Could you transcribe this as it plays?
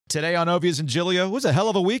Today on Ovies and Giglio, it was a hell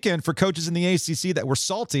of a weekend for coaches in the ACC that were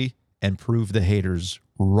salty and proved the haters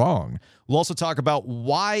wrong. We'll also talk about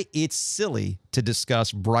why it's silly to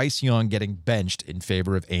discuss Bryce Young getting benched in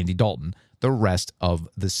favor of Andy Dalton the rest of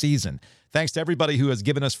the season. Thanks to everybody who has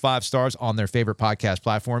given us 5 stars on their favorite podcast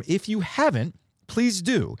platform. If you haven't, please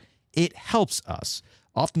do. It helps us.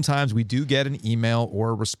 Oftentimes, we do get an email or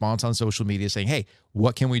a response on social media saying, hey,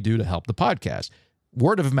 what can we do to help the podcast?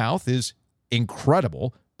 Word of mouth is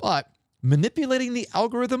incredible, but manipulating the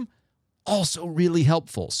algorithm, also really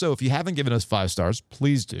helpful. So if you haven't given us 5 stars,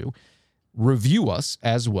 please do. Review us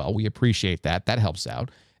as well. We appreciate that. That helps out.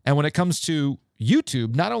 And when it comes to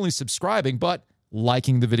YouTube, not only subscribing, but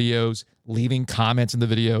liking the videos, leaving comments in the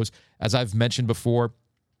videos. As I've mentioned before,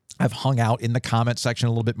 I've hung out in the comment section a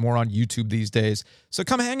little bit more on YouTube these days. So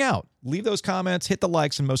come hang out. Leave those comments, hit the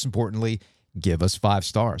likes, and most importantly, give us 5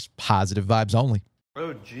 stars. Positive vibes only.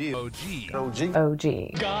 OG. Here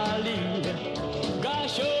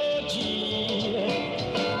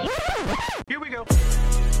we go.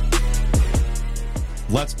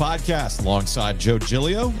 Let's podcast alongside Joe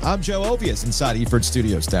Giglio. I'm Joe Ovies inside Eford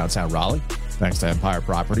Studios, downtown Raleigh. Thanks to Empire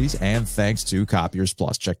Properties and thanks to Copiers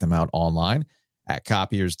Plus. Check them out online at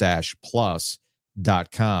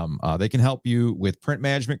copiers-plus.com. They can help you with print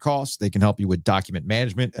management costs. They can help you with document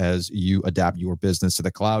management as you adapt your business to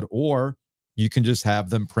the cloud, or you can just have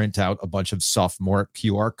them print out a bunch of sophomore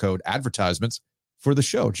QR code advertisements for the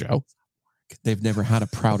show, Joe. They've never had a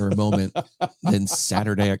prouder moment than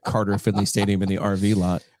Saturday at Carter Finley Stadium in the RV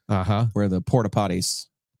lot, where the porta potties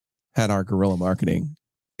had our guerrilla marketing.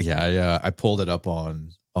 Yeah, I pulled it up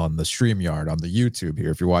on the StreamYard on the YouTube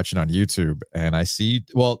here, if you're watching on YouTube, and I see,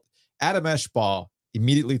 Adam Eschball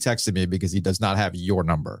immediately texted me because he does not have your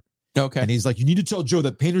number. Okay. And he's like, you need to tell Joe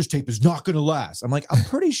that painter's tape is not going to last. I'm like, I'm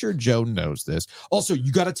pretty sure Joe knows this. Also,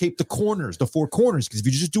 you got to tape the corners, the 4 corners, because if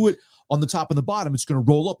you just do it on the top and the bottom, it's going to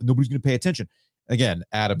roll up and nobody's going to pay attention. Again,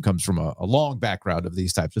 Adam comes from a long background of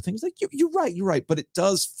these types of things. Like, you're right. But it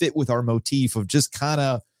does fit with our motif of just kind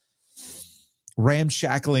of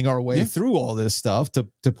ramshackling our way through all this stuff to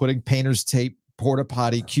putting painter's tape, porta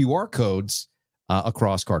potty QR codes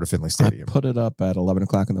across Carter Finley Stadium. I put it up at 11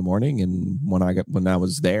 o'clock in the morning, and when I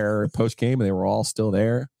was there post game and they were all still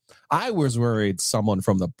there, I was worried someone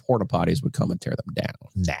from the porta potties would come and tear them down.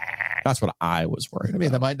 Nah, that's what I was worried. I mean,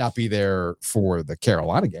 about. they might not be there for the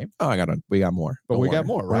Carolina game. Oh, we got more, but we got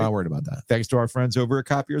more. Right? We're not worried about that. Thanks to our friends over at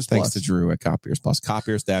Copiers Plus. Thanks to Drew at Copiers Plus,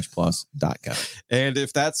 copiers-plus.com. And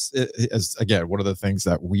if that's again one of the things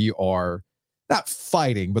that we are not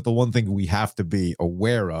fighting, but the one thing we have to be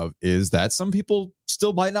aware of is that some people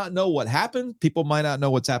still might not know what happened. People might not know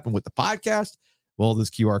what's happened with the podcast. Well, this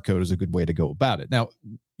QR code is a good way to go about it. Now,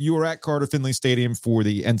 you were at Carter Finley Stadium for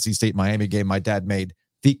the NC State-Miami game. My dad made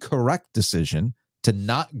the correct decision to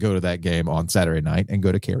not go to that game on Saturday night and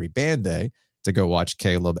go to Carey Band Day to go watch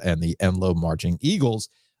Caleb and the Enloe Marching Eagles.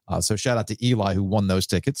 So shout out to Eli, who won those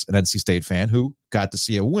tickets, an NC State fan who got to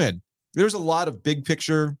see a win. There's a lot of big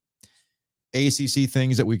picture ACC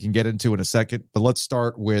things that we can get into in a second, but let's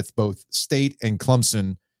start with both State and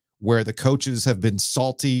Clemson, where the coaches have been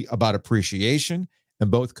salty about appreciation,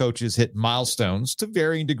 and both coaches hit milestones to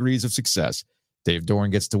varying degrees of success. Dave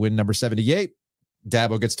Doeren gets to win number 78.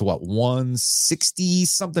 Dabo gets to 160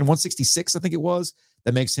 something, 166, I think it was.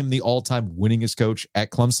 That makes him the all-time winningest coach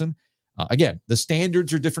at Clemson. Again, the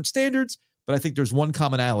standards are different standards, but I think there's one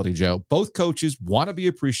commonality, Joe. Both coaches want to be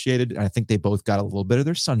appreciated, and I think they both got a little bit of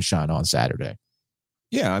their sunshine on Saturday.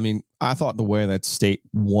 Yeah, I mean, I thought the way that State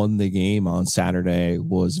won the game on Saturday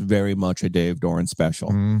was very much a Dave Doeren special.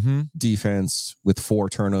 Mm-hmm. Defense with 4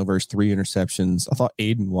 turnovers, 3 interceptions. I thought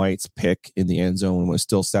Aiden White's pick in the end zone was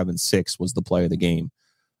still 7-6 was the play of the game.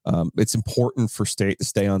 It's important for State to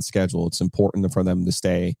stay on schedule. It's important for them to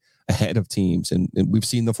stay ahead of teams. And we've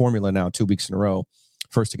seen the formula now 2 weeks in a row.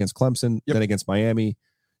 First against Clemson, then against Miami.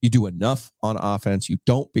 You do enough on offense. You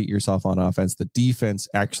don't beat yourself on offense. The defense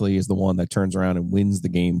actually is the one that turns around and wins the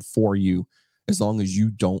game for you as long as you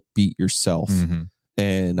don't beat yourself. Mm-hmm.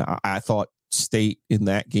 And I thought State in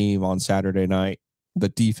that game on Saturday night, the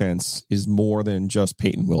defense is more than just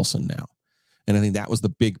Peyton Wilson now. And I think that was the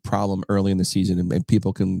big problem early in the season. And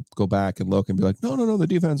people can go back and look and be like, no, the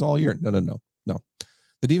defense all year. No.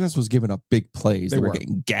 The defense was giving up big plays. They were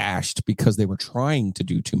getting gashed because they were trying to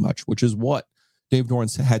do too much, which is what Dave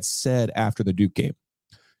Doeren had said after the Duke game.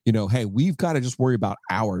 Hey, we've got to just worry about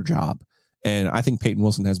our job. And I think Peyton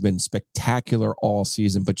Wilson has been spectacular all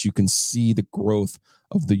season, but you can see the growth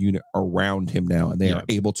of the unit around him now, and they are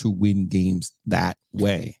able to win games that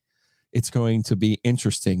way. It's going to be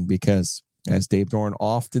interesting because As Dave Doeren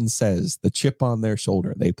often says, the chip on their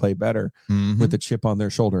shoulder. They play better with the chip on their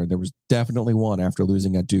shoulder. And there was definitely one after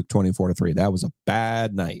losing at Duke 24-3. That was a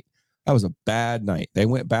bad night. They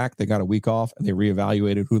went back, they got a week off, and they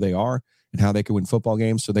reevaluated who they are and how they can win football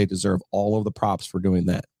games. So they deserve all of the props for doing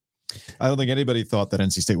that. I don't think anybody thought that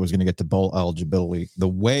NC State was going to get to bowl eligibility the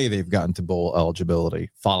way they've gotten to bowl eligibility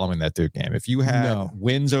following that Duke game. If you had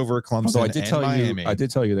wins over Clemson I did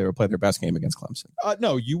tell you they were playing their best game against Clemson.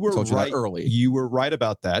 No, you were right early. You were right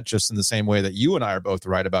about that, just in the same way that you and I are both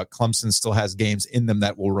right about Clemson still has games in them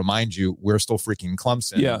that will remind you we're still freaking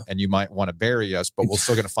Clemson, and you might want to bury us, but we're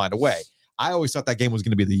still going to find a way. I always thought that game was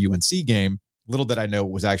going to be the UNC game. Little did I know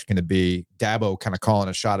it was actually going to be Dabo kind of calling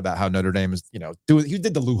a shot about how Notre Dame is, he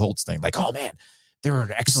did the Lou Holtz thing. Like, oh man, they're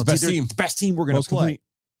an excellent team. The best team we're going to play.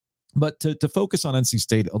 But to focus on NC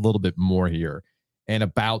State a little bit more here and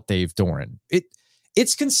about Dave Doeren,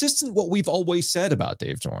 it's consistent what we've always said about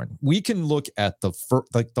Dave Doeren. We can look at the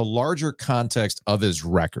larger context of his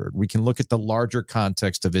record. We can look at the larger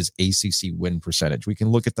context of his ACC win percentage. We can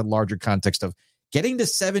look at the larger context of getting to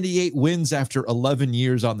 78 wins after 11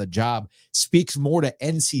 years on the job speaks more to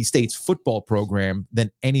NC State's football program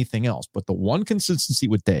than anything else. But the one consistency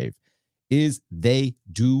with Dave is they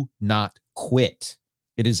do not quit.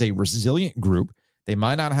 It is a resilient group. They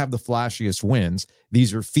might not have the flashiest wins.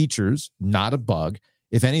 These are features, not a bug.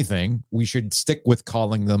 If anything, we should stick with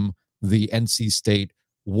calling them the NC State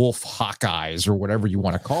Wolf Hawkeyes or whatever you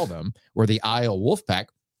want to call them, or the Iowa Wolfpack,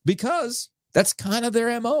 because that's kind of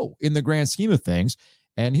their MO in the grand scheme of things.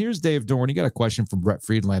 And here's Dave Doeren. You got a question from Brett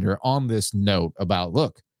Friedlander on this note about,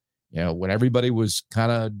 look, when everybody was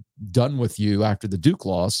kind of done with you after the Duke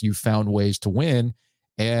loss, you found ways to win,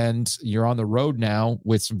 and you're on the road now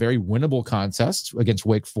with some very winnable contests against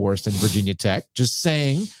Wake Forest and Virginia Tech. Just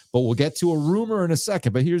saying, but we'll get to a rumor in a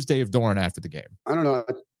second. But here's Dave Doeren after the game. I don't know.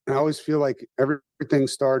 I always feel like everything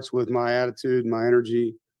starts with my attitude, my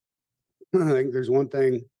energy. I think there's one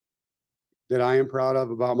thing that I am proud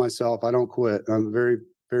of about myself. I don't quit. I'm very,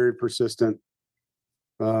 very persistent.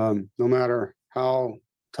 No matter how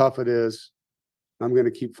tough it is, I'm going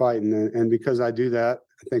to keep fighting. And because I do that,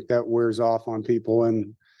 I think that wears off on people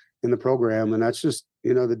in the program. And that's just,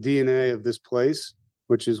 the DNA of this place,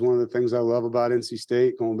 which is one of the things I love about NC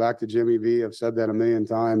State. Going back to Jimmy V, I've said that a million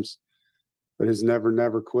times, but his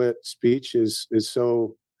never quit speech is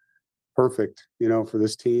so perfect, for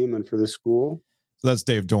this team and for this school. So that's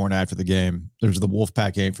Dave Doeren after the game. There's the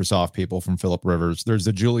Wolfpack game for soft people from Phillip Rivers. There's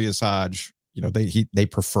the Julius Hodge. They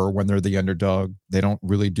prefer when they're the underdog. They don't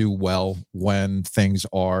really do well when things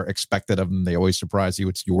are expected of them. They always surprise you.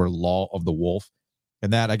 It's your law of the wolf.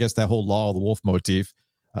 And that, I guess, that whole law of the wolf motif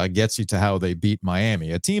gets you to how they beat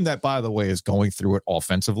Miami, a team that, by the way, is going through it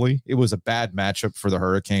offensively. It was a bad matchup for the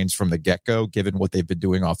Hurricanes from the get-go, given what they've been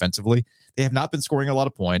doing offensively. They have not been scoring a lot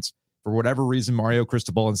of points. For whatever reason, Mario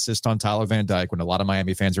Cristobal insists on Tyler Van Dyke when a lot of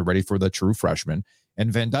Miami fans are ready for the true freshman.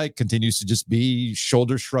 And Van Dyke continues to just be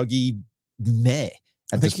shoulder-shruggy meh.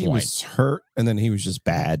 I think he was hurt, and then he was just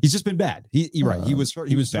bad. He's just been bad. You're right. He was hurt.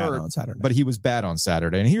 He was bad hurt on Saturday. But he was bad on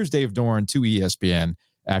Saturday. And here's Dave Doeren to ESPN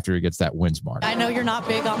after he gets that wins mark. I know you're not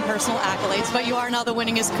big on personal accolades, but you are now the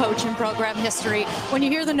winningest coach in program history. When you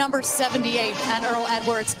hear the number 78 and Earl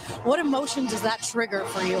Edwards, what emotion does that trigger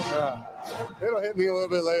for you? It'll hit me a little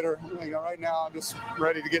bit later. Right now, I'm just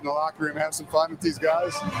ready to get in the locker room and have some fun with these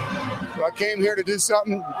guys. So I came here to do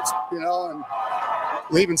something, and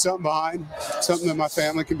leaving something behind, something that my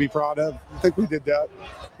family can be proud of. I think we did that.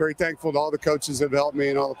 Very thankful to all the coaches that have helped me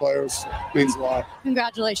and all the players. It means a lot.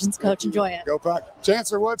 Congratulations, Coach. Enjoy it. Go Pack.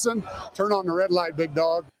 Chancellor Woodson, turn on the red light, big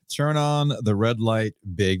dog. Turn on the red light,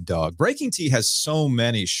 big dog. Breaking Tea has so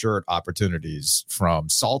many shirt opportunities, from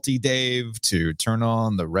Salty Dave to turn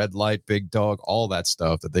on the red light, big dog, all that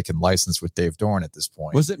stuff that they can license with Dave Doeren at this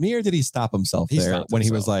point. Was it me, or did he stop himself when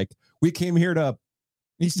he was like, we came here to...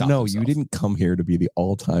 No, you didn't come here to be the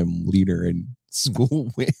all-time leader in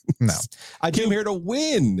school wins. No. I came here to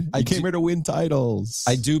win. I came here to win titles.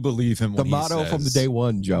 I do believe him when the motto from the day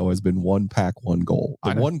one, Joe, has been one pack, one goal.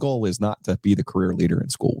 The one goal is not to be the career leader in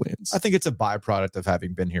school wins. I think it's a byproduct of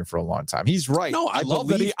having been here for a long time. He's right. No, I love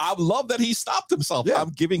that he stopped himself. Yeah.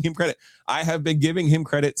 I'm giving him credit. I have been giving him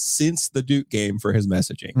credit since the Duke game for his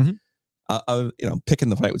messaging. Mm-hmm. Picking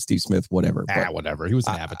the fight with Steve Smith, whatever. Whatever. He was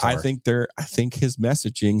an avatar. I think his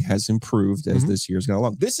messaging has improved as this year's gone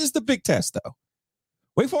along. This is the big test, though.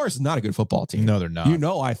 Wake Forest is not a good football team. No, they're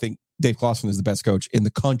not. I think Dave Clawson is the best coach in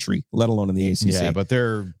the country, let alone in the ACC. Yeah, but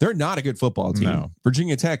they're not a good football team. No.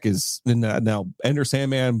 Virginia Tech is now Ender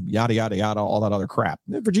Sandman, yada yada yada, all that other crap.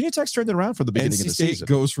 Virginia Tech's turned it around for the beginning NC of the State season.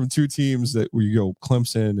 goes from two teams that where you go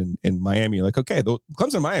Clemson and Miami. You're like, okay,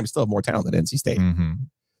 Clemson and Miami still have more talent than NC State. Mm-hmm.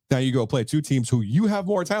 Now you go play two teams who you have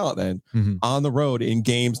more talent than on the road in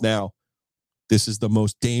games. Now, this is the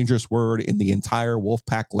most dangerous word in the entire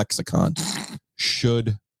Wolfpack lexicon.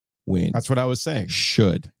 Should win. That's what I was saying.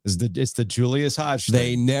 Should. It's the Julius Hodge thing.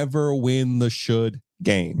 They never win the should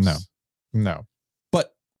games. No.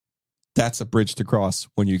 But that's a bridge to cross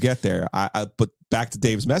when you get there. But back to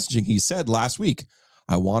Dave's messaging, he said last week,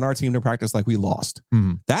 I want our team to practice like we lost.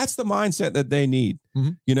 Mm-hmm. That's the mindset that they need,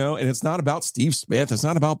 and it's not about Steve Smith. It's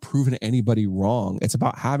not about proving anybody wrong. It's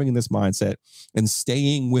about having this mindset and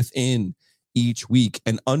staying within each week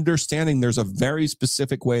and understanding there's a very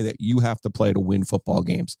specific way that you have to play to win football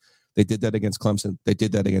games. They did that against Clemson. They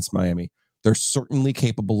did that against Miami. They're certainly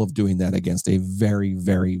capable of doing that against a very,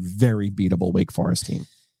 very, very beatable Wake Forest team.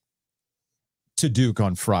 To Duke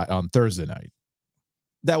on Thursday night,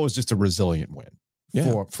 that was just a resilient win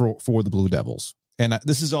for the Blue Devils. And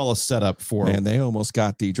this is all a setup for... And they almost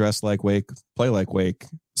got the dress like Wake, play like Wake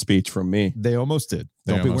speech from me. They almost did.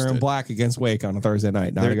 Don't be wearing black against Wake on a Thursday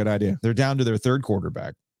night. Not a good idea. They're down to their third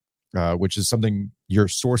quarterback, which is something your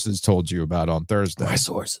sources told you about on Thursday. My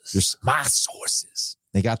sources. My sources.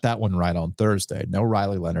 They got that one right on Thursday. No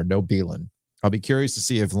Riley Leonard, no Beelan. I'll be curious to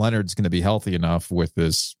see if Leonard's going to be healthy enough with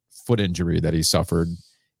this foot injury that he suffered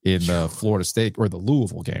in the Florida State or the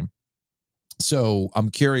Louisville game. So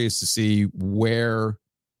I'm curious to see where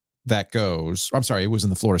that goes. I'm sorry, it was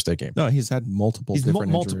in the Florida State game. No, he's had multiple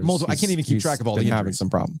different injuries. I can't even keep track of all the injuries. Having some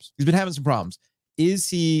problems. He's been having some problems. Is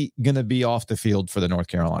he going to be off the field for the North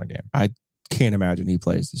Carolina game? I can't imagine he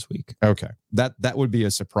plays this week. Okay. That would be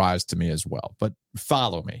a surprise to me as well. But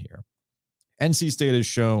follow me here. NC State has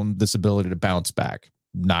shown this ability to bounce back,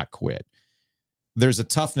 not quit. There's a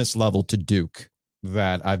toughness level to Duke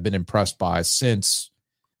that I've been impressed by since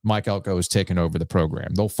Mike Elko has taken over the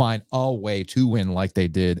program. They'll find a way to win like they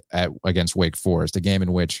did against Wake Forest, a game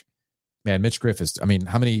in which, man, Mitch Griffiths, I mean,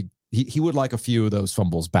 how many, he would like a few of those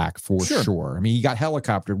fumbles back for sure. I mean, he got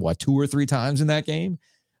helicoptered, 2 or 3 times in that game,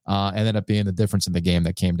 ended up being the difference in the game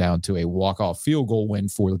that came down to a walk-off field goal win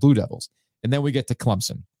for the Blue Devils. And then we get to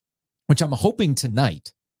Clemson, which I'm hoping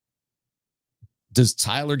tonight. Does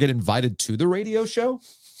Tyler get invited to the radio show?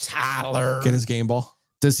 Tyler. Get his game ball.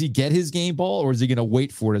 Does he get his game ball, or is he going to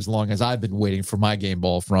wait for it as long as I've been waiting for my game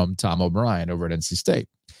ball from Tom O'Brien over at NC State?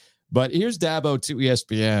 But here's Dabo to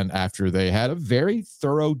ESPN after they had a very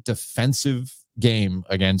thorough defensive game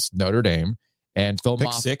against Notre Dame. And Phil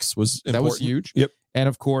Pick 6 was important. That was huge. Yep. And,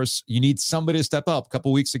 of course, you need somebody to step up. A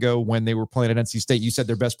couple weeks ago when they were playing at NC State, you said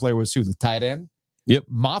their best player was who? The tight end? Yep.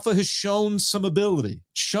 Maffa has shown some ability.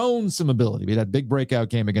 We had that big breakout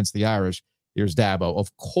game against the Irish. Here's Dabo,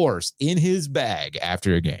 of course, in his bag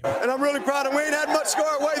after a game. And I'm really proud of. We ain't had much go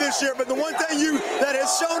our way this year, but the one thing that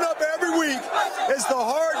has shown up every week is the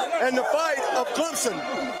heart and the fight of Clemson.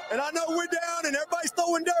 And I know we're down and everybody's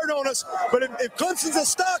throwing dirt on us, but if Clemson's a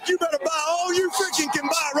stock, you better buy all you freaking can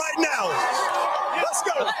buy right now. Let's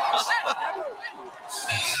go.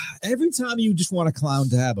 Every time you just want to clown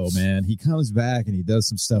Dabo, man, he comes back and he does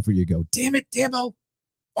some stuff where you go, damn it, Dabo.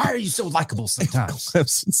 Why are you so likable sometimes?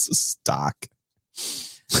 Clemson's a stock.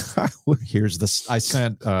 Here's this. I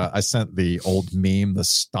sent the old meme, the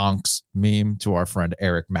stonks meme, to our friend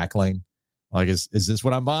Eric McLean. Like, is this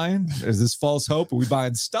what I'm buying? Is this false hope? Are we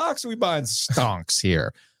buying stocks? Or are we buying stonks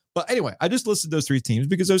here? But anyway, I just listed those 3 teams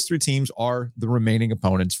because those 3 teams are the remaining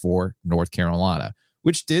opponents for North Carolina,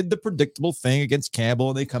 which did the predictable thing against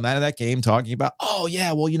Campbell. And they come out of that game talking about, oh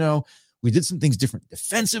yeah, well, we did some things different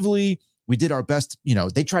defensively. We did our best.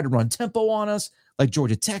 They tried to run tempo on us like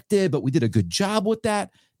Georgia Tech did, but we did a good job with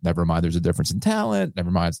that. Never mind, there's a difference in talent.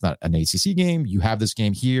 Never mind, it's not an ACC game. You have this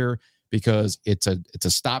game here because it's a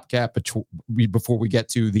stopgap before we get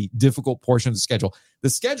to the difficult portion of the schedule. The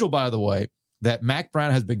schedule, by the way, that Mac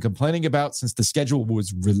Brown has been complaining about since the schedule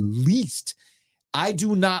was released. I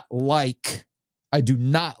do not like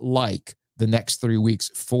the next 3 weeks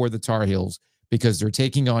for the Tar Heels because they're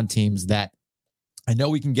taking on teams that I know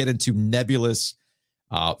we can get into nebulous,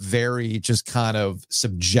 very just kind of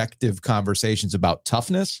subjective conversations about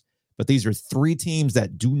toughness, but these are 3 teams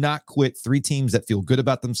that do not quit, 3 teams that feel good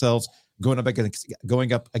about themselves, going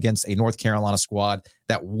up against a North Carolina squad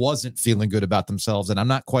that wasn't feeling good about themselves. And I'm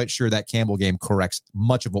not quite sure that Campbell game corrects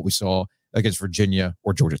much of what we saw against Virginia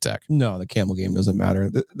or Georgia Tech. No, the Campbell game doesn't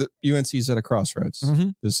matter. The UNC is at a crossroads. Mm-hmm.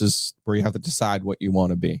 This is where you have to decide what you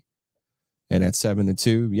want to be. And at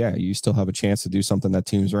 7-2, yeah, you still have a chance to do something that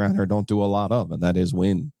teams around here don't do a lot of, and that is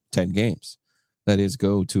win 10 games. That is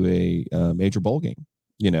go to a major bowl game.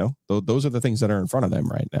 Those are the things that are in front of them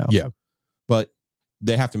right now. Yeah. But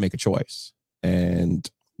they have to make a choice. And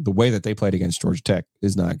the way that they played against Georgia Tech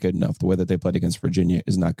is not good enough. The way that they played against Virginia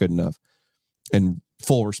is not good enough. And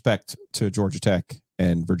full respect to Georgia Tech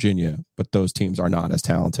and Virginia, but those teams are not as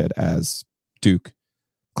talented as Duke,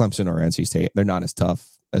 Clemson, or NC State. They're not as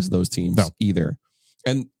tough as those teams either.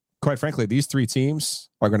 And quite frankly, these three teams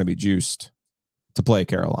are going to be juiced to play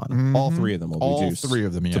Carolina. Mm-hmm. All three of them will be juiced. All three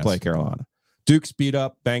of them, yes. To play Carolina. Duke's beat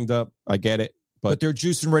up, banged up. I get it. But they're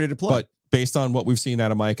juiced and ready to play. But based on what we've seen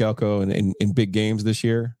out of Mike Elko in big games this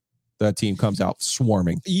year, that team comes out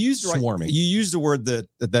swarming. You used the word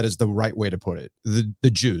that is the right way to put it, the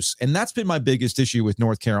juice. And that's been my biggest issue with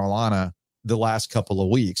North Carolina the last couple of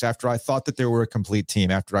weeks. After I thought that they were a complete team,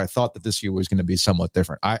 after I thought that this year was going to be somewhat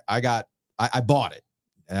different, I bought it.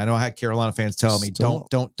 And I know I had Carolina fans telling me, don't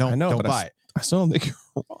buy it. I still don't think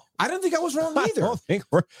you're wrong. I don't think I was wrong either. I don't think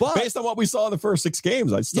based on what we saw in the first 6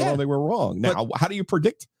 games, I still don't think we're wrong. Now, how do you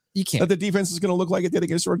predict that the defense is going to look like it did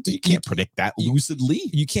against Georgia? You can't predict that lucidly.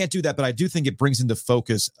 You can't do that, but I do think it brings into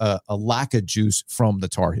focus a lack of juice from the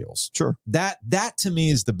Tar Heels. Sure. That to me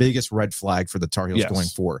is the biggest red flag for the Tar Heels going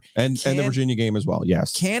forward. And the Virginia game as well,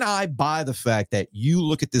 yes. Can I buy the fact that you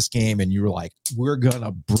look at this game and you're like, we're going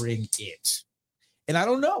to bring it? And I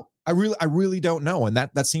don't know. I really don't know. And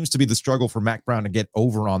that seems to be the struggle for Mac Brown to get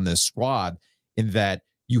over on this squad, in that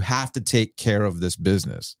you have to take care of this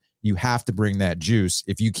business. You have to bring that juice.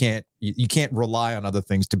 If you can't rely on other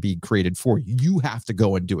things to be created for you. You have to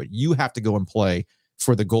go and do it. You have to go and play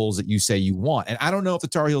for the goals that you say you want. And I don't know if the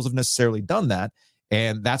Tar Heels have necessarily done that.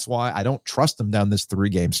 And that's why I don't trust them down this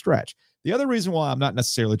 3-game stretch. The other reason why I'm not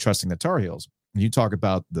necessarily trusting the Tar Heels, when you talk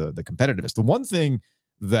about the competitiveness, the one thing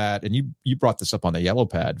that, and you brought this up on the yellow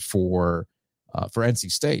pad for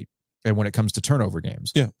NC State, and when it comes to turnover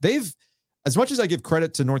games, they've, as much as I give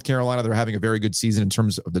credit to North Carolina, they're having a very good season in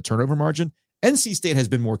terms of the turnover margin. NC State has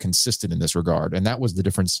been more consistent in this regard, and that was the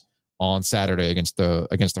difference on Saturday against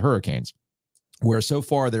the Hurricanes, where so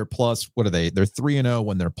far they're plus. What are they? They're 3-0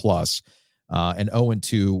 when they're plus, and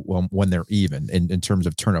 0-2 when they're even in terms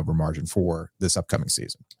of turnover margin for this upcoming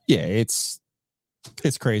season. Yeah, it's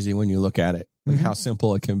crazy when you look at it. How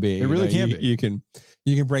simple it can be. It really can be.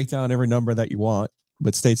 You can break down every number that you want,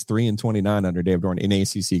 but State's 3-29 under Dave Doeren in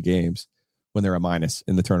ACC games when they're a minus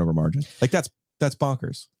in the turnover margin. Like that's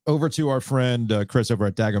bonkers. Over to our friend Chris over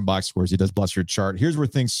at Dagon Box Scores. He does bless your chart. Here's where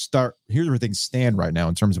things start. Here's where things stand right now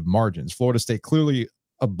in terms of margins. Florida State clearly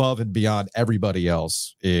above and beyond everybody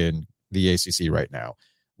else in the ACC right now,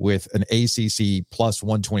 with an ACC plus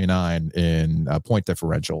 129 in point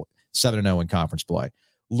differential, 7-0 in conference play.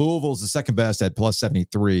 Louisville's the second best at plus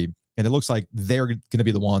 73, and it looks like they're going to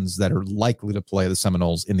be the ones that are likely to play the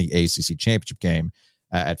Seminoles in the ACC championship game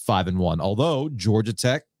at 5-1. Although Georgia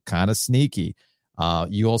Tech, kind of sneaky.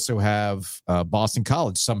 You also have Boston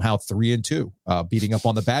College somehow 3-2, beating up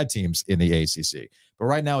on the bad teams in the ACC. But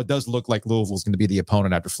right now, it does look like Louisville's going to be the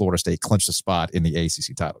opponent after Florida State clinched a spot in the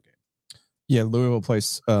ACC title game. Yeah, Louisville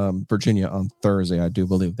plays Virginia on Thursday. I do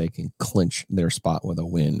believe they can clinch their spot with a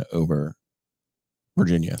win over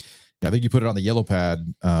Virginia. Yeah, I think you put it on the yellow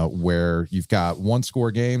pad where you've got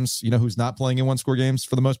 1-score games. You know who's not playing in 1-score games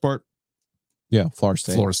for the most part? Yeah, Florida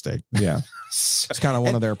State. Florida State. Yeah. It's kind of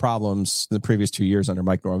one of their problems in the previous 2 years under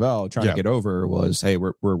Mike Norvell trying to get over was, hey,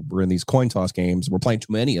 we're in these coin toss games. We're playing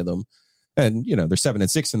too many of them. And, they're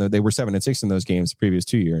 7-6 they were 7-6 in those games the previous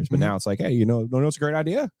 2 years. But now it's like, hey, it's a great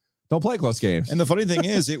idea. Don't play close games. And the funny thing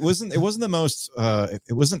is, it wasn't the most,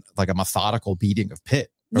 it wasn't like a methodical beating of Pitt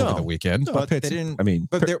over the weekend. No, but Pitt's, they didn't. I mean,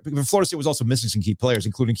 but Florida State was also missing some key players,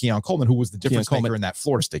 including Keon Coleman, who was the difference maker in that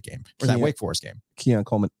Florida State game or that Wake Forest game. Keon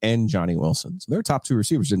Coleman and Johnny Wilson. So their top 2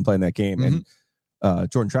 receivers didn't play in that game. And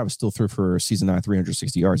Jordan Travis still threw for season 9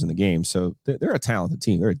 360 yards in the game. So they're a talented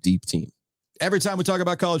team. They're a deep team. Every time we talk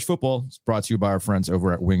about college football, it's brought to you by our friends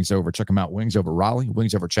over at Wings Over. Check them out. Wings Over Raleigh,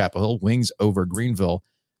 Wings Over Chapel Hill, Wings Over Greenville.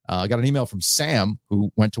 I got an email from Sam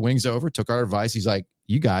who went to Wings Over, took our advice. He's like,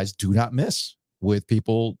 you guys do not miss with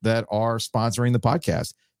people that are sponsoring the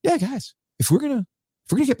podcast. Yeah, guys, if we're gonna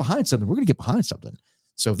get behind something, we're gonna get behind something.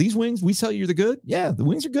 So if these wings, we tell you they're good. Yeah, the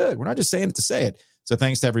wings are good. We're not just saying it to say it. So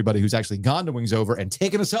thanks to everybody who's actually gone to Wings Over and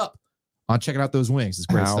taken us up on checking out those wings. It's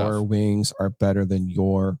great stuff. Our wings are better than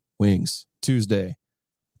your wings. Tuesday.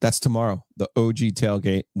 That's tomorrow. The OG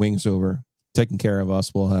tailgate, Wings Over, taking care of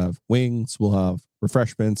us. We'll have wings. We'll have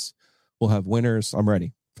refreshments. We'll have winners. I'm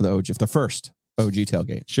ready for the OG. The first OG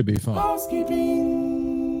tailgate. Should be fun.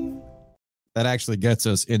 Housekeeping. that actually gets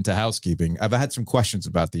us into housekeeping. I've had some questions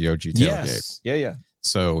about the OG tailgate. Yeah.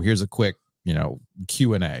 So here's a quick,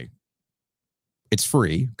 Q&A. It's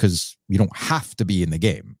free because you don't have to be in the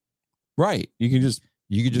game. Right. You can just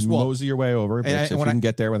mosey your way over. And if you can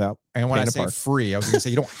get there without. And when I say free, I was going to say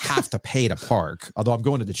you don't have to pay to park. Although I'm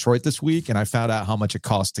going to Detroit this week, and I found out how much it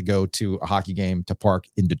costs to go to a hockey game to park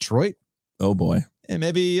in Detroit. Oh boy. And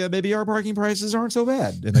maybe our parking prices aren't so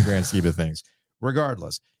bad in the grand scheme of things.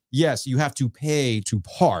 Regardless, yes, you have to pay to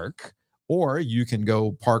park, or you can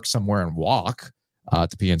go park somewhere and walk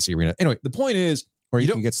to PNC Arena. Anyway, the point is, or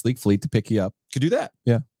you can get Sleek Fleet to pick you up. Could do that.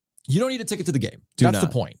 Yeah. You don't need a ticket to the game. That's the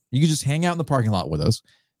point. You can just hang out in the parking lot with us,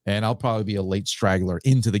 and I'll probably be a late straggler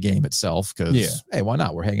into the game itself because, hey, why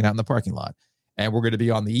not? We're hanging out in the parking lot, and we're going to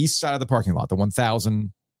be on the east side of the parking lot, the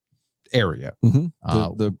 1,000 area. Mm-hmm.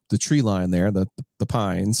 The tree line there, the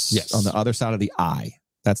pines on the other side of the I.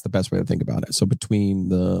 That's the best way to think about it. So between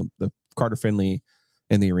the Carter Finley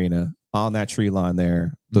and the arena, on that tree line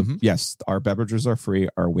there, yes, our beverages are free,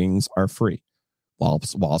 our wings are free. While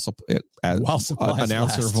supplies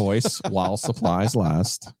announcer last. Voice, while supplies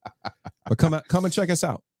last. But come and check us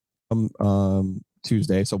out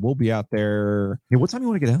Tuesday. So we'll be out there. Hey, what time you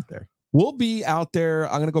want to get out there? We'll be out there.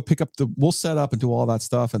 I'm gonna go pick up we'll set up and do all that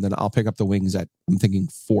stuff, and then I'll pick up the wings at, I'm thinking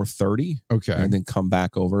 4:30. Okay. And then come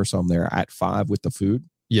back over. So I'm there at 5 with the food.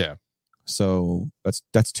 Yeah. So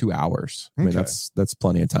that's 2 hours. I mean, that's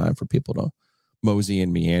plenty of time for people to mosey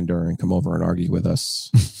and meander and come over and argue with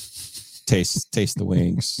us. Taste the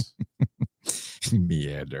wings.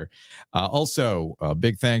 Meander. Also,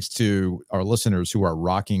 big thanks to our listeners who are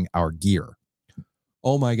rocking our gear.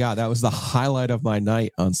 Oh my God, that was the highlight of my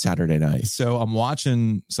night on Saturday night. So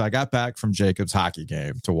I got back from Jacob's hockey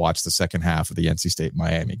game to watch the second half of the NC State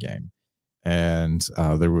Miami game. And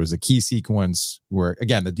there was a key sequence where,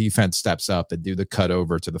 again, the defense steps up, they do the cut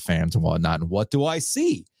over to the fans and whatnot. And what do I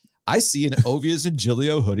see? I see an Ovias and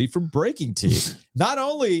Giglio hoodie from Breaking Tea. Not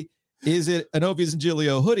only is it an Ovias and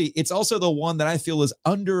Giglio hoodie, it's also the one that I feel is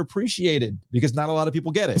underappreciated because not a lot of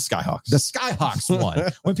people get it. The Skyhawks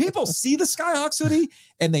one. When people see the Skyhawks hoodie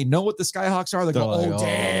and they know what the Skyhawks are, they go, oh,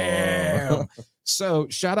 damn. So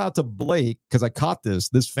shout out to Blake, because I caught this.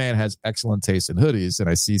 This fan has excellent taste in hoodies, and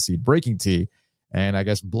I CC'd Breaking Tea. And I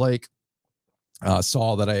guess Blake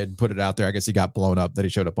saw that I had put it out there. I guess he got blown up that he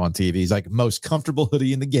showed up on TV. He's like, most comfortable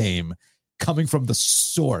hoodie in the game, coming from the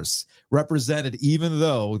source, represented, even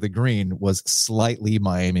though the green was slightly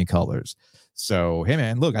Miami colors. So, hey,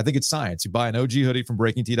 man, look, I think it's science. You buy an OG hoodie from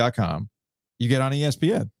breakingtea.com, you get on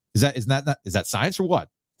ESPN. Is that science or what?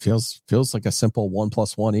 Feels like a simple 1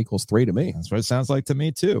 + 1 = 3 to me. That's what it sounds like to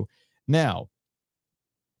me, too. Now,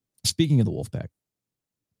 speaking of the Wolfpack,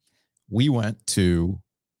 we went to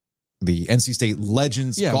the NC State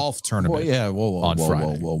Legends Golf Tournament. On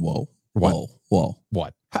Friday. Whoa.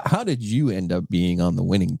 What? How did you end up being on the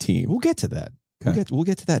winning team? We'll get to that. Okay. We'll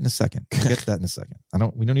get to that in a second.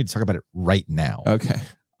 We don't need to talk about it right now. Okay.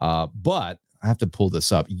 But I have to pull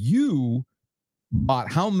this up. You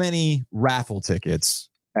bought how many raffle tickets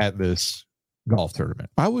at this golf tournament?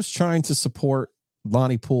 I was trying to support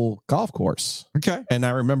Lonnie Poole Golf Course. Okay. And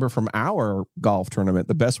I remember from our golf tournament,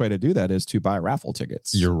 the best way to do that is to buy raffle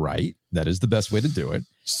tickets. You're right. That is the best way to do it.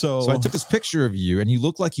 So I took this picture of you, and you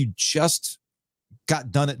look like you just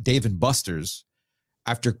got done at Dave & Buster's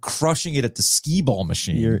after crushing it at the skee ball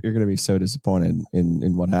machine. You're going to be so disappointed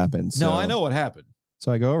in what happened. No, I know what happened.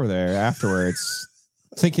 So I go over there afterwards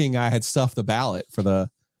thinking I had stuffed the ballot for the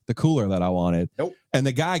cooler that I wanted. Nope. And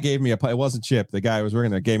the guy gave me it wasn't Chip. The guy who was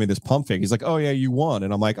working there gave me this pump fake. He's like, oh yeah, you won.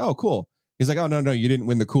 And I'm like, oh, cool. He's like, oh, no, you didn't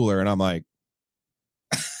win the cooler. And I'm like,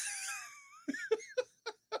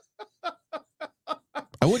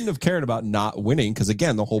 I wouldn't have cared about not winning. Cause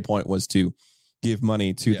again, the whole point was to give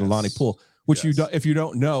money to the Lonnie Poole, which if you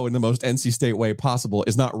don't know, in the most NC State way possible,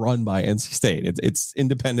 is not run by NC State. It's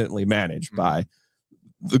independently managed by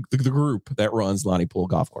the group that runs Lonnie Poole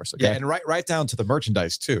Golf Course. Okay? Yeah, and right down to the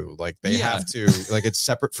merchandise too. Like they have to, like it's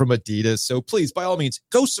separate from Adidas. So please, by all means,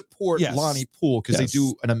 go support Lonnie Poole because they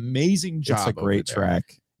do an amazing job. It's a great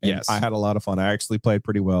track. Yes, I had a lot of fun. I actually played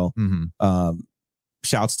pretty well. Mm-hmm.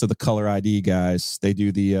 Shouts to the Color ID guys. They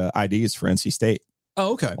do the IDs for NC State.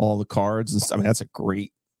 Oh, okay. All the cards and stuff. I mean, that's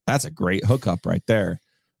a great hookup right there.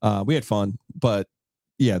 We had fun, but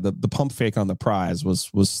yeah, the pump fake on the prize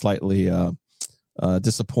was slightly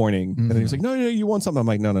disappointing. And then he was like, no, you won something. I'm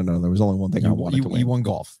like, no. There was only one thing I wanted to win. You won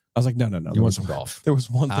golf. I was like, no. You won some golf. There was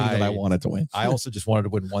one thing that I wanted to win. I also just wanted to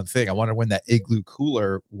win one thing. I wanted to win that igloo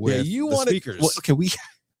cooler with the speakers. Well, okay,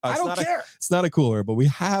 I don't care. It's not a cooler, but we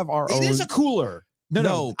have our own. It is a cooler.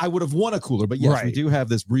 No, I would have won a cooler, but yes, we do have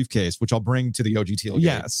this briefcase, which I'll bring to the OG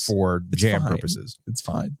tailgate for jam purposes. It's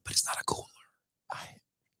fine, but it's not a cooler.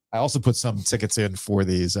 I also put some tickets in for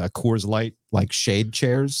these Coors Light, like shade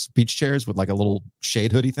chairs, beach chairs with like a little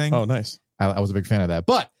shade hoodie thing. Oh, nice. I was a big fan of that,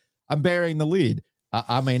 but I'm burying the lead.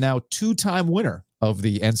 I'm a now 2-time winner of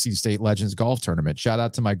the NC State Legends Golf Tournament. Shout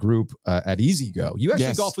out to my group at Easy Go. You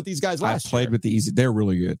actually golfed with these guys last year. I played with the Easy. They're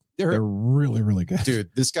really good. They're really, really good. Dude,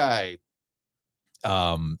 this guy,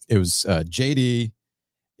 it was JD.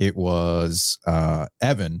 It was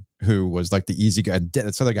Evan, who was like the Easy Go. And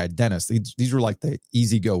this other guy, Dennis. These were like the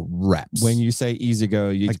Easy Go reps. When you say Easy Go,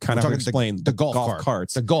 you like, kind of explain the golf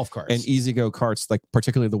carts. The golf carts. And Easy Go carts, like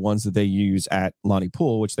particularly the ones that they use at Lonnie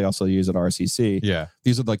Pool, which they also use at RCC. Yeah.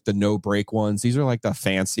 These are like the no brake ones. These are like the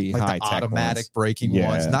fancy, like high-tech automatic braking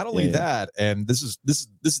ones. Not only that, and this is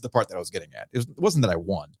the part that I was getting at. It wasn't that I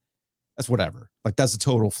won. That's whatever. Like that's a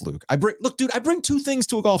total fluke. I bring two things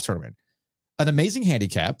to a golf tournament. An amazing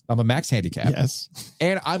handicap. I'm a max handicap. Yes.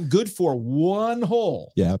 And I'm good for one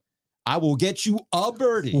hole. Yeah. I will get you a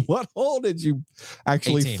birdie. What hole did you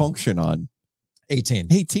actually 18. function on? 18.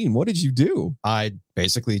 18. What did you do? I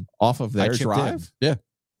basically off of their drive? Yeah.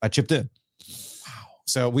 I chipped in. Wow.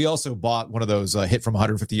 So we also bought one of those hit from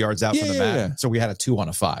 150 yards out from the mat. Yeah. So we had a 2 on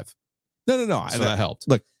a 5. No. So that helped.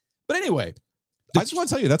 Look. But anyway, I just want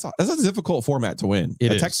to tell you that's a difficult format to win.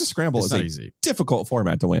 The Texas Scramble is easy. Difficult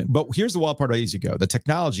format to win. But here's the wild part of Easy Go. The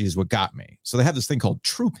technology is what got me. So they have this thing called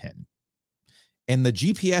TruePin. And the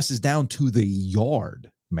GPS is down to the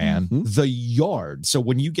yard, man. Mm-hmm. The yard. So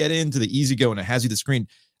when you get into the Easy Go and it has you the screen,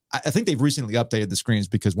 I think they've recently updated the screens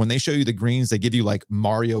because when they show you the greens, they give you like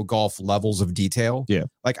Mario Golf levels of detail. Yeah.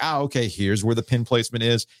 Like, okay, here's where the pin placement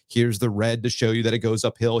is. Here's the red to show you that it goes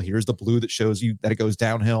uphill. Here's the blue that shows you that it goes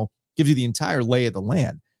downhill. Gives you the entire lay of the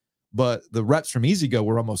land. But the reps from Easy Go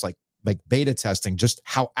were almost like beta testing just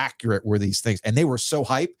how accurate were these things. And they were so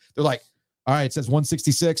hype. They're like, all right, it says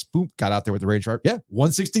 166. Boom, got out there with the radar chart. Yeah,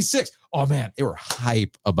 166. Oh, man, they were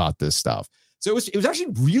hype about this stuff. So it was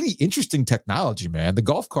actually really interesting technology, man. The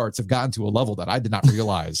golf carts have gotten to a level that I did not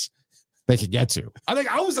realize they could get to.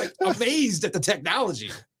 I was like amazed at the technology.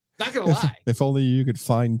 Not gonna lie. If only you could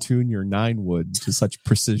fine tune your 9 wood to such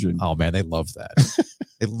precision. Oh man, they love that.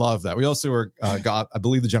 They love that. We also were I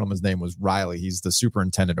believe the gentleman's name was Riley. He's the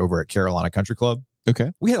superintendent over at Carolina Country Club.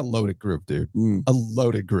 Okay. We had a loaded group, dude. A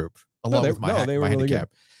loaded group. Along with my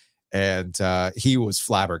handicap. And he was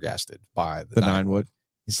flabbergasted by the 9 wood.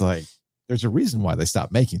 He's like, there's a reason why they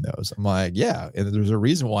stopped making those. I'm like, yeah, and there's a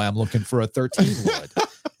reason why I'm looking for a 13 wood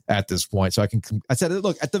at this point. So I said,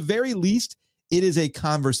 look, at the very least, it is a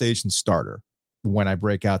conversation starter when I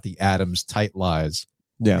break out the Adams tight lies.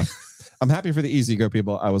 Yeah. I'm happy for the Easy Go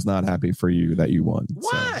people. I was not happy for you that you won.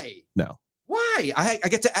 Why? So, no. Why? I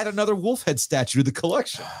get to add another wolf head statue to the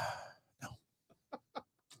collection. No.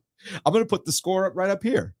 I'm going to put the score up right up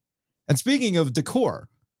here. And speaking of decor,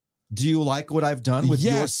 do you like what I've done with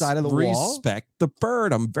your side of the wall? Respect the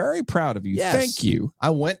bird. I'm very proud of you. Yes. Thank you.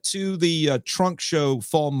 I went to the Trunk Show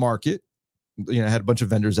Fall Market. I had a bunch of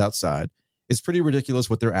vendors outside. It's pretty ridiculous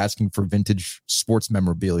what they're asking for vintage sports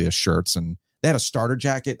memorabilia shirts. And they had a starter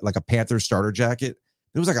jacket, like a Panthers starter jacket.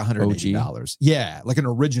 It was like $180. OG. Yeah, like an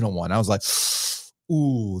original one. I was like,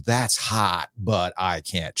 ooh, that's hot. But I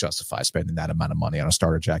can't justify spending that amount of money on a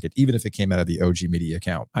starter jacket, even if it came out of the OG Media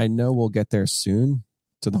account. I know we'll get there soon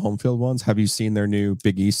to the home field ones. Have you seen their new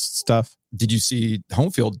Big East stuff? Did you see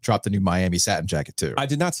home field dropped the new Miami satin jacket too? I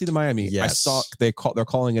did not see the Miami. Yes. I saw they're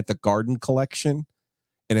calling it the Garden Collection.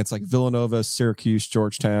 And it's like Villanova, Syracuse,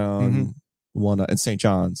 Georgetown, and St.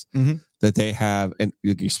 John's that they have, and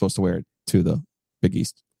you're supposed to wear it to the Big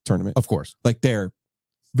East tournament. Of course. Like they're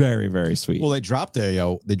very, very sweet. Well, they dropped a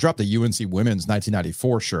UNC women's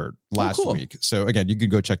 1994 shirt last week. So again, you can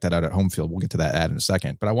go check that out at home field. We'll get to that ad in a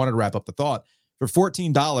second. But I wanted to wrap up the thought. For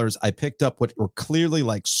 $14, I picked up what were clearly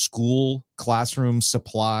like school classroom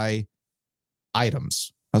supply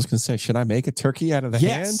items. I was going to say, should I make a turkey out of the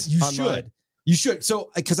hand? Yes, you should. You should.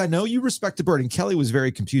 So, because I know you respect the bird, and Kelly was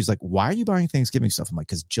very confused. Like, why are you buying Thanksgiving stuff? I'm like,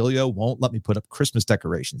 because Gilio won't let me put up Christmas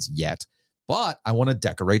decorations yet, but I want to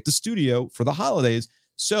decorate the studio for the holidays.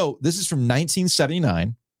 So this is from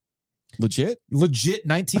 1979. Legit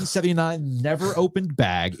 1979, never opened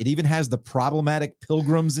bag. It even has the problematic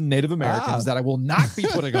Pilgrims and Native Americans that I will not be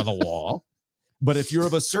putting on the wall. But if you're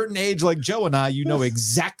of a certain age like Joe and I, you know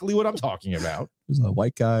exactly what I'm talking about. There's a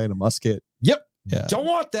white guy and a musket. Yep. Yeah. Don't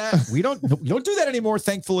want that. We don't do that anymore,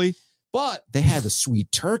 thankfully. But they had the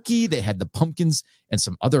sweet turkey. They had the pumpkins and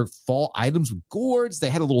some other fall items with gourds. They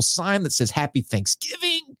had a little sign that says Happy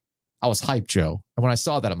Thanksgiving. I was hyped, Joe. And when I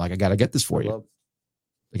saw that, I'm like, I got to get this for you.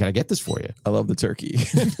 I got to get this for you. I love the turkey.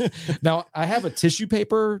 Now, I have a tissue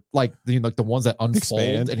paper, like the ones that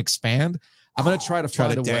unfold and expand. I'm going to try to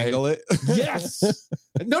find a dangle way. it. Yes.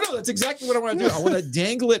 No, that's exactly what I want to do. I want to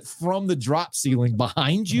dangle it from the drop ceiling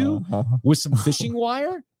behind you with some fishing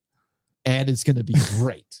wire, and it's going to be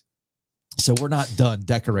great. So we're not done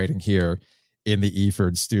decorating here in the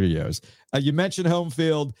Eford studios. You mentioned Home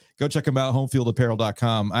Field. Go check them out,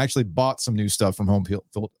 homefieldapparel.com. I actually bought some new stuff from Home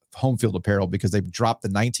Field Apparel because they've dropped the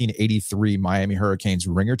 1983 Miami Hurricanes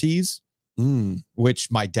ringer tees,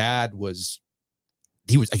 which my dad was...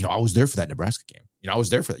 I was there for that Nebraska game. I was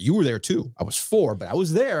there for that. You were there too. I was 4, but I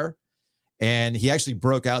was there. And he actually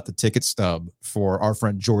broke out the ticket stub for our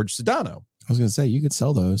friend George Sedano. I was going to say, you could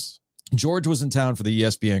sell those. George was in town for the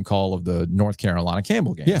ESPN call of the North Carolina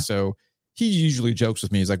Campbell game. Yeah. So he usually jokes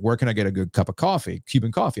with me. He's like, where can I get a good cup of coffee?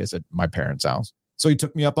 Cuban coffee. I said, my parents' house. So he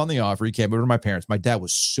took me up on the offer. He came over to my parents. My dad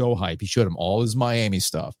was so hyped. He showed him all his Miami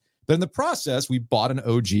stuff. But in the process, we bought an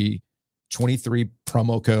OG 23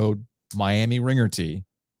 promo code Miami ringer tee.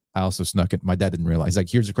 I also snuck it. My dad didn't realize. He's like,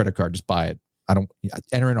 here's a credit card. Just buy it. I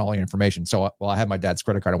enter in all your information. So while I had my dad's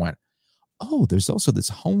credit card, I went, oh, there's also this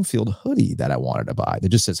Home Field hoodie that I wanted to buy that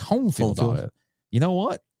just says Home Field on it. You know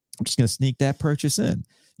what? I'm just going to sneak that purchase in.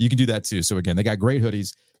 You can do that too. So again, they got great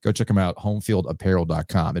hoodies. Go check them out,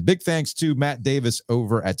 homefieldapparel.com. And big thanks to Matt Davis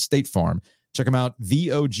over at State Farm. Check them out,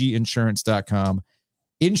 theoginsurance.com.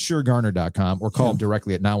 InsureGarner.com or call them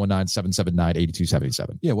directly at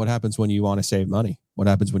 919-779-8277. Yeah, what happens when you want to save money? What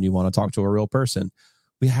happens when you want to talk to a real person?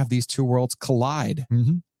 We have these two worlds collide.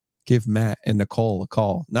 Mm-hmm. Give Matt and Nicole a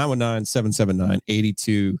call.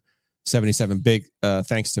 919-779-8277. Big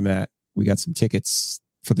thanks to Matt. We got some tickets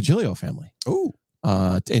for the Giglio family. Oh,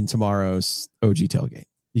 in tomorrow's OG tailgate.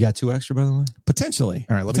 You got 2 extra, by the way? Potentially.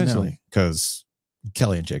 All right, let me know. Because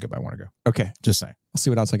Kelly and Jacob, I want to go. Okay. Just saying. I'll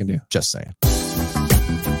see what else I can do. Just saying.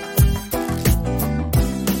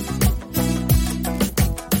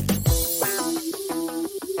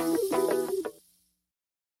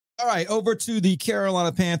 All right, over to the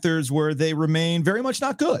Carolina Panthers, where they remain very much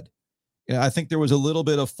not good. I think there was a little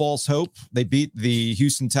bit of false hope. They beat the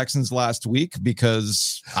Houston Texans last week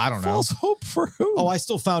because, I don't know. False hope for who? Oh, I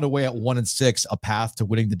still found a way at 1-6, a path to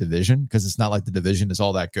winning the division, because it's not like the division is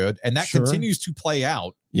all that good. And that continues to play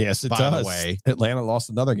out. Yes, it by does. The way. Atlanta lost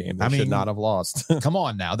another game they should not have lost. Come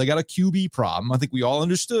on now. They got a QB problem. I think we all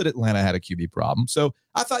understood Atlanta had a QB problem. So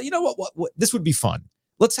I thought, you know what this would be fun.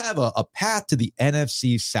 Let's have a path to the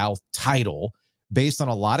NFC South title based on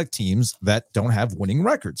a lot of teams that don't have winning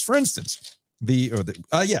records. For instance,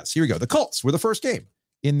 yes, here we go. The Colts were the first game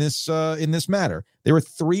in this matter. They were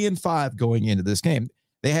 3-5 going into this game.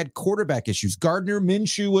 They had quarterback issues. Gardner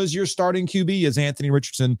Minshew was your starting QB, as Anthony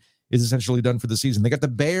Richardson is essentially done for the season. They got the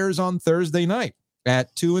Bears on Thursday night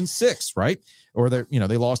at 2-6, right? Or they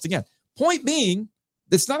lost again. Point being,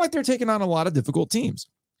 it's not like they're taking on a lot of difficult teams.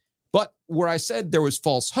 But where I said there was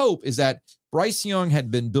false hope is that Bryce Young had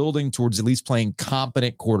been building towards at least playing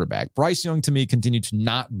competent quarterback. Bryce Young, to me, continued to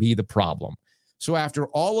not be the problem. So after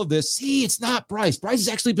all of this, it's not Bryce. Bryce has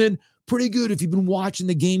actually been pretty good if you've been watching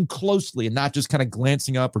the game closely and not just kind of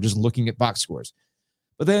glancing up or just looking at box scores.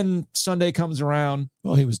 But then Sunday comes around.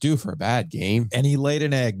 Well, he was due for a bad game. And he laid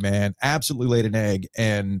an egg, man. Absolutely laid an egg.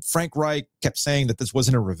 And Frank Reich kept saying that this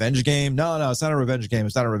wasn't a revenge game. No, it's not a revenge game.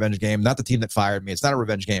 It's not a revenge game. Not the team that fired me. It's not a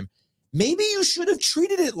revenge game. Maybe you should have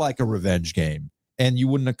treated it like a revenge game and you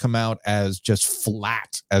wouldn't have come out as just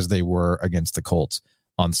flat as they were against the Colts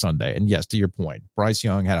on Sunday. And yes, to your point, Bryce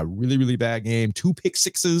Young had a really, really bad game, 2 pick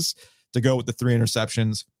sixes to go with the 3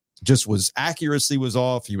 interceptions. Accuracy was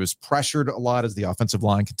off. He was pressured a lot as the offensive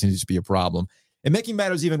line continues to be a problem. And making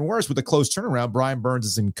matters even worse with a close turnaround, Brian Burns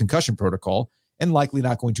is in concussion protocol and likely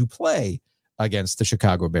not going to play against the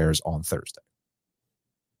Chicago Bears on Thursday.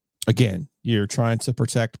 Again, you're trying to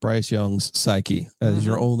protect Bryce Young's psyche. That is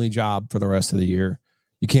your only job for the rest of the year.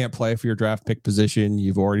 You can't play for your draft pick position.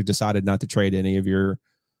 You've already decided not to trade any of your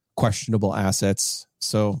questionable assets.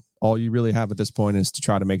 So all you really have at this point is to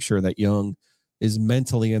try to make sure that Young is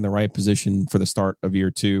mentally in the right position for the start of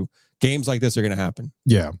year 2. Games like this are going to happen.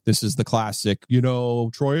 Yeah. This is the classic, Troy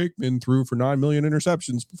Aikman threw for 9 million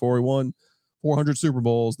interceptions before he won 400 Super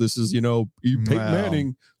Bowls. This is, Peyton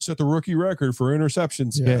Manning set the rookie record for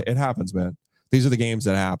interceptions. Yeah, it happens, man. These are the games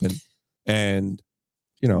that happen. And,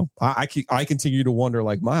 I continue to wonder,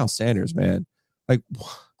 like, Miles Sanders, man, like,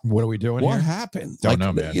 what are we doing What here? happened? Don't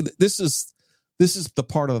know, man. This is the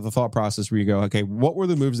part of the thought process where you go, okay, what were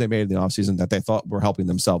the moves they made in the offseason that they thought were helping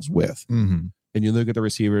themselves with? Mm-hmm. And you look at the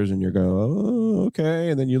receivers and you go, oh,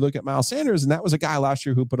 okay. And then you look at Miles Sanders, and that was a guy last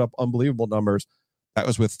year who put up unbelievable numbers. That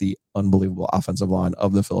was with the unbelievable offensive line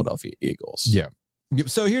of the Philadelphia Eagles. Yeah.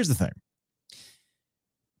 So here's the thing.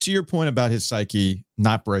 To your point about his psyche,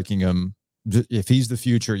 not breaking him, if he's the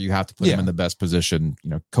future, you have to put him in the best position,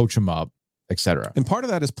 coach him up, etc. And part of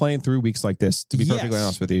that is playing through weeks like this, to be perfectly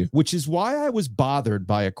honest with you. Which is why I was bothered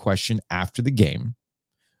by a question after the game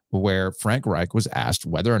where Frank Reich was asked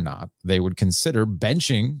whether or not they would consider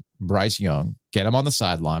benching Bryce Young, get him on the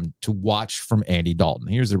sideline to watch from Andy Dalton.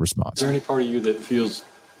 Here's the response. Is there any part of you that feels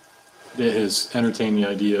that has entertained the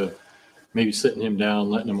idea of maybe sitting him down,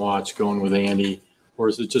 letting him watch, going with Andy? Or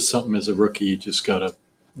is it just something as a rookie you just got to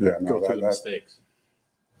go through the mistakes?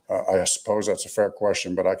 I suppose that's a fair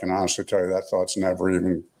question, but I can honestly tell you that thought's never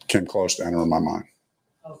even came close to entering my mind.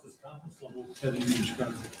 How's his confidence level heading into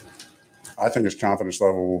Chicago? I think his confidence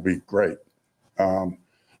level will be great.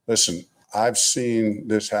 Listen, I've seen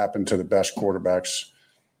this happen to the best quarterbacks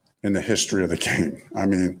in the history of the game. I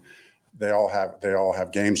mean, they all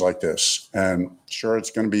have games like this, and sure, it's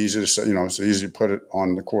going to be easy to say, it's easy to put it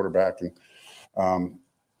on the quarterback,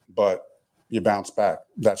 but you bounce back.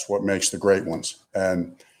 That's what makes the great ones,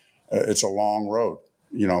 and it's a long road.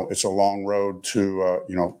 It's a long road to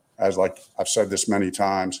as like I've said this many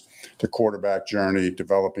times, the quarterback journey,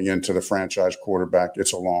 developing into the franchise quarterback.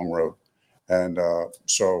 It's a long road, and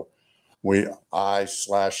so we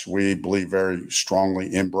believe very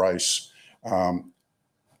strongly in Bryce.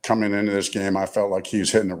 Coming into this game, I felt like he was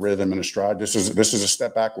hitting a rhythm and a stride. This is a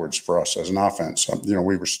step backwards for us as an offense. We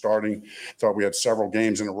were thought we had several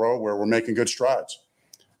games in a row where we're making good strides.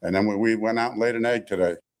 And then we went out and laid an egg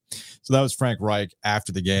today. So that was Frank Reich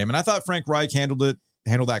after the game. And I thought Frank Reich handled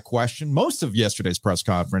that question, most of yesterday's press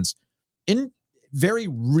conference, in very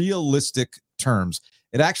realistic terms.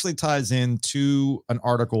 It actually ties into an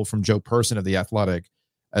article from Joe Person of The Athletic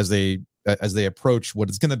as they approach what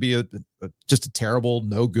is going to be just a terrible,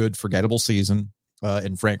 no good, forgettable season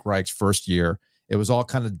in Frank Reich's first year. It was all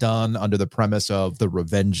kind of done under the premise of the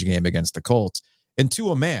revenge game against the Colts. And to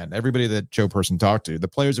a man, everybody that Joe Person talked to, the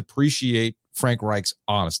players appreciate Frank Reich's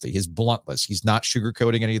honesty, his bluntness. He's not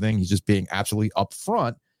sugarcoating anything. He's just being absolutely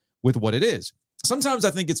upfront with what it is. Sometimes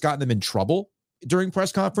I think it's gotten him in trouble during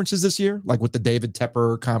press conferences this year, like with the David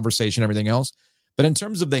Tepper conversation, everything else. But in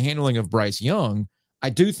terms of the handling of Bryce Young, I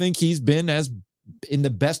do think he's been as in the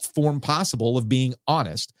best form possible of being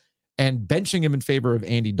honest, and benching him in favor of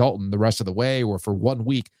Andy Dalton the rest of the way or for 1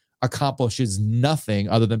 week accomplishes nothing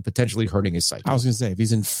other than potentially hurting his psyche. I was going to say, if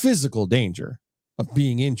he's in physical danger of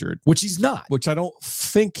being injured, which he's not, which I don't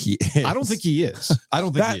think he is. I don't think he is.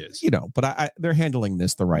 He is. But they're handling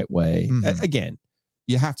this the right way. Mm-hmm. Again,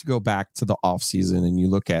 you have to go back to the offseason and you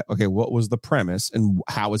look at, okay, what was the premise and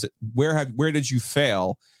how is it? Where did you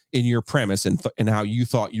fail in your premise and how you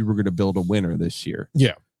thought you were going to build a winner this year?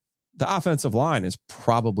 Yeah. The offensive line is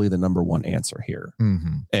probably the number one answer here.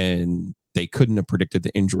 Mm-hmm. And they couldn't have predicted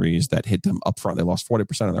the injuries that hit them up front. They lost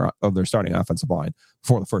 40% of their starting offensive line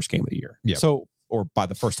before the first game of the year. Yeah. So, or by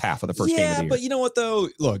the first half of the first game of the year. Yeah, but you know what, though?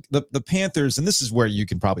 Look, the Panthers, and this is where you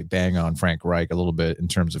can probably bang on Frank Reich a little bit in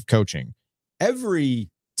terms of coaching. Every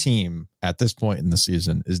team at this point in the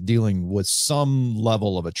season is dealing with some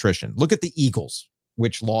level of attrition. Look at the Eagles,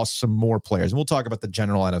 which lost some more players. And we'll talk about the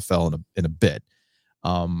general NFL in a bit.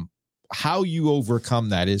 How you overcome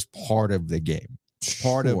that is part of the game,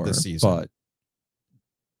 part of the season. But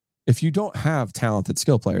if you don't have talented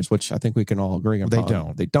skill players, which I think we can all agree on, they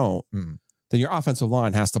don't, then your offensive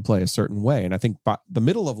line has to play a certain way. And I think by the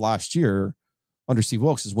middle of last year under Steve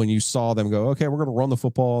Wilkes is when you saw them go, okay, we're going to run the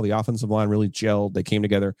football. The offensive line really gelled. They came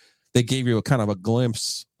together. They gave you a kind of a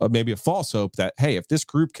glimpse of maybe a false hope that, hey, if this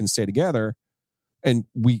group can stay together, and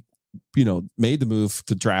we, made the move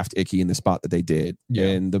to draft Icky in the spot that they did. Yeah.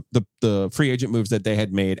 And the free agent moves that they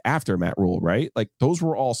had made after Matt Rule, right? Like those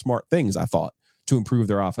were all smart things, I thought, to improve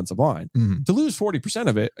their offensive line. Mm-hmm. To lose 40%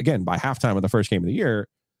 of it, again, by halftime of the first game of the year,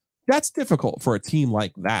 that's difficult for a team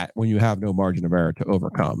like that when you have no margin of error to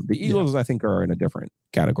overcome. The Eagles, I think, are in a different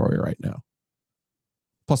category right now.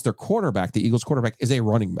 Plus their quarterback, the Eagles quarterback, is a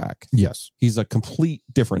running back. Yes. He's a complete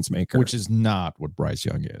difference maker. Which is not what Bryce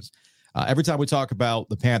Young is. Every time we talk about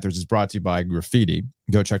the Panthers is brought to you by Graffiti.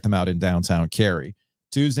 Go check them out in downtown Cary.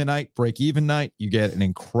 Tuesday night, break-even night, you get an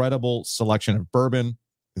incredible selection of bourbon.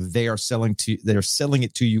 They're selling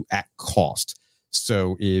it to you at cost.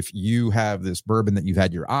 So if you have this bourbon that you've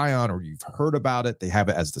had your eye on or you've heard about it, they have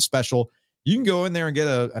it as the special. You can go in there and get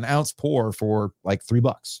an ounce pour for like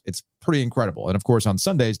 $3. It's pretty incredible. And of course, on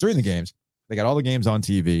Sundays during the games, they got all the games on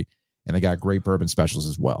TV. And they got great bourbon specials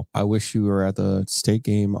as well. I wish you were at the state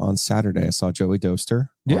game on Saturday. I saw Joey Doster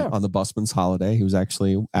on the Busman's holiday. He was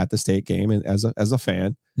actually at the state game and as a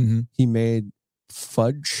fan. Mm-hmm. He made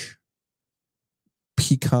fudge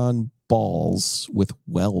pecan balls with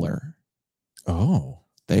Weller. Oh,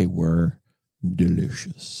 They were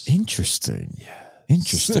delicious. interesting. Yeah.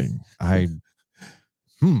 Interesting.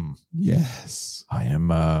 Yes. I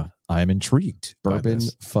am intrigued. by Bourbon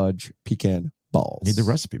this. fudge pecan balls. Need the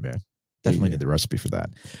recipe, man. Definitely Yeah. need the recipe for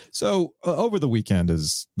that. So over the weekend,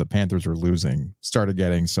 as the Panthers were losing, started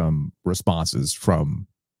getting some responses from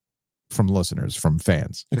listeners, from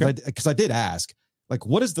fans. Because I did ask, like,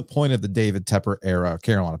 what is the point of the David Tepper era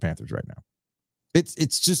Carolina Panthers right now?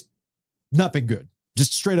 It's just not been good.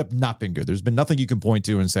 Just straight up not been good. There's been nothing you can point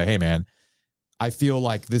to and say, hey, man, I feel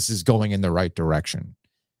like this is going in the right direction.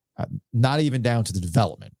 Not even down to the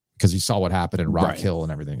development, because you saw what happened in Rock Hill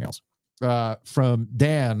and everything else. From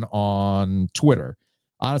Dan on Twitter,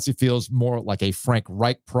 honestly feels more like a Frank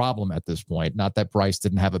Reich problem at this point. Not that Bryce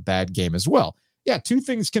didn't have a bad game as well. Yeah, two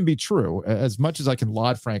things can be true. As much as I can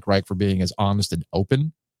laud Frank Reich for being as honest and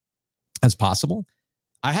open as possible,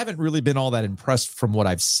 I haven't really been all that impressed from what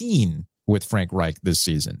I've seen with Frank Reich this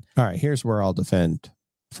season. All right, here's where I'll defend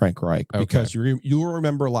Frank Reich, because you'll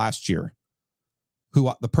remember last year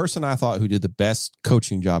the person I thought who did the best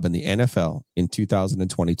coaching job in the NFL in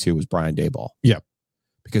 2022 was Brian Daboll. Yep.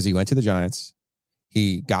 Because he went to the Giants.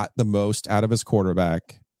 He got the most out of his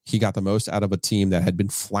quarterback. He got the most out of a team that had been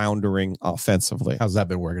floundering offensively. How's that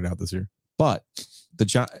been working out this year? But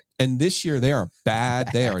and this year they are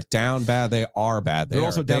bad. They are down bad. They are bad. They're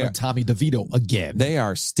also down to Tommy DeVito again. They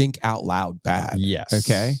are stink out loud bad. Yes.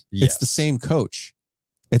 Okay. Yes. It's the same coach.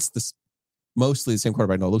 It's mostly the same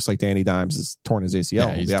quarterback. No, it looks like Danny Dimes has torn his ACL. Yeah,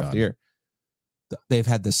 He'll he's be out done. for the year. They've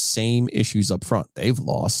had the same issues up front. They've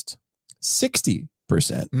lost 60%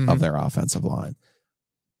 of their offensive line.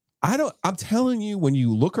 I'm telling you, when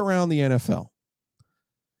you look around the NFL,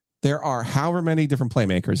 there are however many different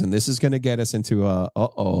playmakers, and this is going to get us into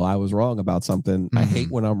I was wrong about something. I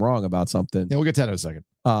hate when I'm wrong about something. Yeah, we'll get to that in a second.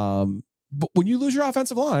 But when you lose your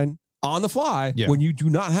offensive line on the fly, when you do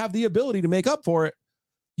not have the ability to make up for it,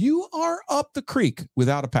 you are up the creek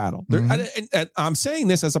without a paddle. And I'm saying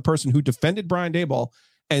this as a person who defended Brian Daboll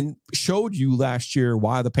and showed you last year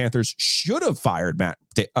why the Panthers should have fired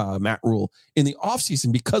Matt Rule in the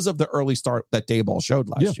offseason because of the early start that Daboll showed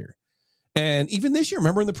last year. And even this year,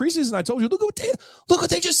 remember in the preseason, I told you, look what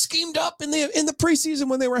they just schemed up in the preseason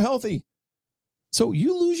when they were healthy. So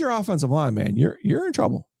you lose your offensive line, man, you're in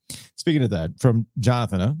trouble. Speaking of that, from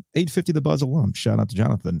Jonathan, 850 The Buzz alum. Shout out to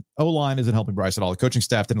Jonathan. O-line isn't helping Bryce at all. The coaching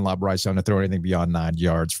staff didn't allow Bryce Young to throw anything beyond 9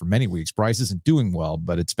 yards for many weeks. Bryce isn't doing well,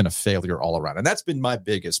 but it's been a failure all around. And that's been my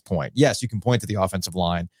biggest point. Yes, you can point to the offensive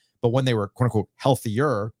line, but when they were, quote unquote,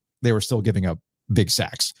 healthier, they were still giving up big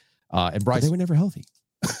sacks. And Bryce, but they were never healthy.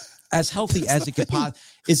 As healthy as it could possibly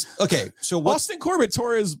is. Okay, so Austin Corbett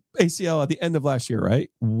tore his ACL at the end of last year, right?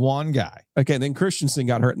 One guy. Okay, and then Christensen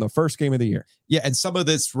got hurt in the first game of the year. Yeah, and some of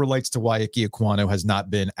this relates to why Ike Ekwonu has not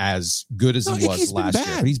been as good as he was last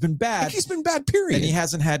year. But he's been bad. He's been bad, period. And he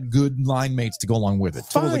hasn't had good line mates to go along with it.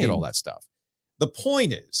 Totally get all that stuff. The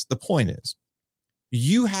point is,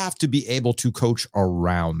 you have to be able to coach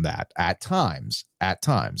around that at times.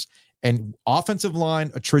 And offensive line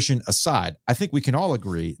attrition aside, I think we can all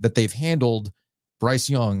agree that they've handled Bryce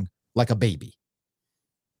Young like a baby.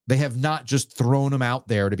 They have not just thrown him out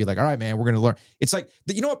there to be like, all right, man, we're going to learn. It's like,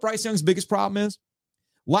 you know what Bryce Young's biggest problem is?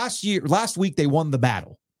 Last week, they won the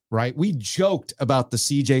battle, right? We joked about the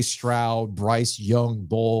CJ Stroud, Bryce Young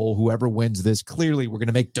Bowl, whoever wins this. Clearly, we're going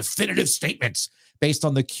to make definitive statements based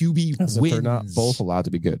on the QB wins. They're not both allowed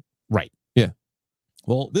to be good. Right. Yeah.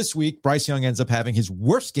 Well, this week, Bryce Young ends up having his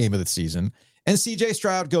worst game of the season, and CJ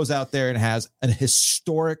Stroud goes out there and has an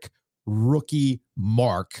historic rookie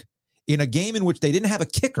mark in a game in which they didn't have a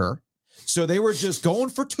kicker, so they were just going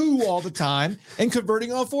for two all the time and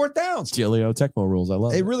converting on fourth downs. Gilio Tecmo rules, I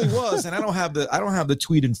love it. It really was, and I don't have the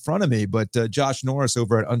tweet in front of me, but Josh Norris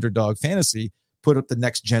over at Underdog Fantasy put up the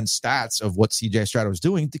next gen stats of what CJ Stroud was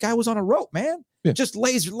doing. The guy was on a rope, man. Yeah. Just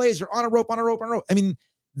laser on a rope. I mean,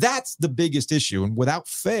 that's the biggest issue. And without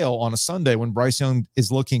fail, on a Sunday when Bryce Young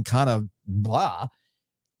is looking kind of blah,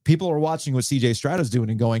 people are watching what CJ Stroud is doing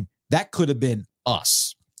and going, that could have been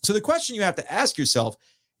us. So the question you have to ask yourself,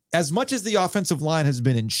 as much as the offensive line has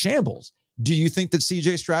been in shambles, do you think that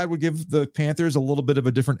CJ Stroud would give the Panthers a little bit of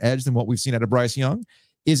a different edge than what we've seen out of Bryce Young?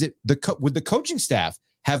 Is it would the coaching staff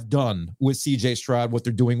have done with CJ Stroud what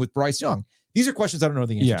they're doing with Bryce Young? These are questions I don't know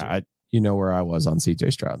the answer to. You know where I was on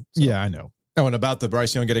CJ Stroud. So. Yeah, I know. Oh, and about the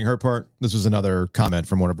Bryce Young getting hurt part, this was another comment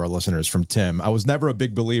from one of our listeners, from Tim. I was never a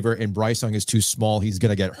big believer in Bryce Young is too small, he's going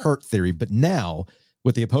to get hurt theory. But now,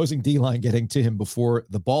 with the opposing D-line getting to him before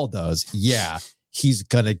the ball does, yeah, he's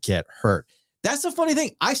going to get hurt. That's the funny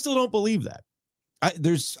thing. I still don't believe that. I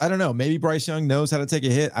don't know. Maybe Bryce Young knows how to take a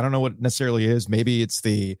hit. I don't know what it necessarily is. Maybe it's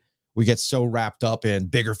the we get so wrapped up in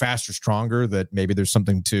bigger, faster, stronger that maybe there's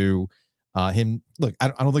something to him. Look, I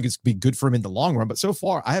don't think it's be good for him in the long run, but so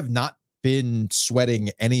far I have not been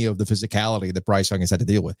sweating any of the physicality that Bryce Young has had to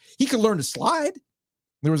deal with. He could learn to slide.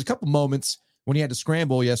 There was a couple moments when he had to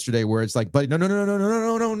scramble yesterday where it's like, buddy,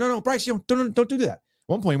 no, Bryce, don't do that. At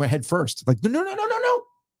one point he went head first. Like, no.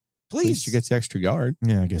 Please. At least you get the extra yard.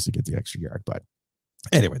 Yeah, I guess you get the extra yard. But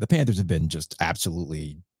anyway, the Panthers have been just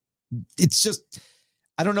absolutely, it's just,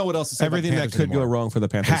 I don't know what else to say. Everything that could go wrong for the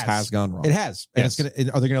Panthers has gone wrong. It has. Yes.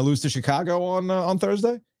 And are they going to lose to Chicago on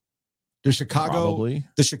Thursday? Does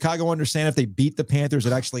Chicago understand if they beat the Panthers,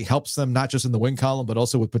 it actually helps them not just in the win column, but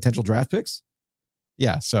also with potential draft picks?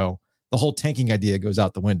 Yeah. So the whole tanking idea goes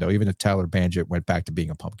out the window, even if Tyler Banjett went back to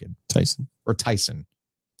being a pumpkin. Tyson.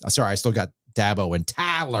 Sorry, I still got Dabo and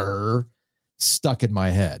Tyler stuck in my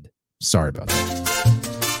head. Sorry about that.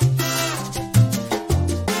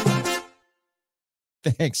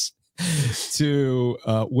 Thanks to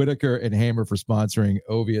Whitaker and Hamer for sponsoring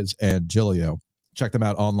Ovias and Giglio. Check them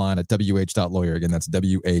out online at wh.lawyer. Again, that's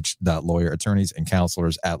wh.lawyer, attorneys and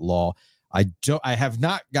counselors at law. I have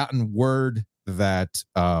not gotten word that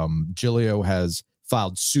Giglio has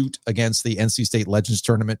filed suit against the NC State Legends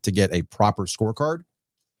tournament to get a proper scorecard,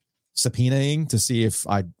 subpoenaing to see if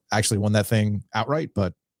I actually won that thing outright,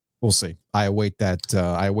 but we'll see. I await that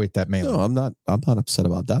mail. No, I'm not upset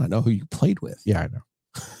about that. I know who you played with. Yeah, I know.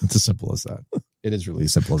 It's as simple as that. It is really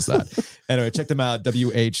as simple as that. Anyway, check them out,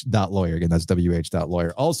 wh.lawyer. Again, that's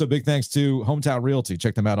wh.lawyer. Also, big thanks to Hometown Realty.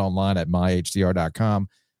 Check them out online at myhtr.com.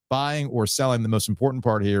 Buying or selling, the most important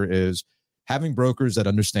part here is having brokers that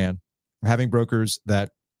understand, having brokers that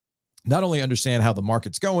not only understand how the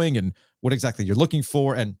market's going and what exactly you're looking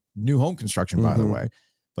for, and new home construction, by the way,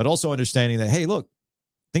 but also understanding that, hey, look,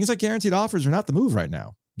 things like guaranteed offers are not the move right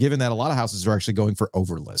now, given that a lot of houses are actually going for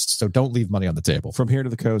over lists. So don't leave money on the table. From here to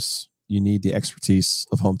the coast, you need the expertise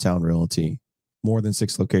of Hometown Realty. More than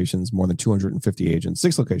 6 locations, more than 250 agents.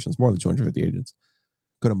 6 locations, more than 250 agents.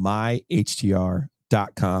 Go to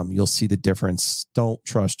myhtr.com. You'll see the difference. Don't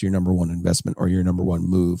trust your number one investment or your number one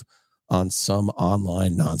move on some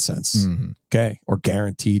online nonsense. Okay. Or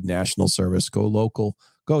guaranteed national service. Go local.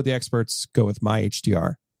 Go with the experts. Go with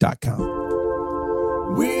myhtr.com.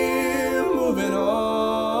 We're moving on.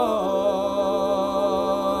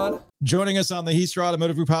 Joining us on the Heaster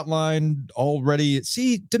Automotive Group hotline already.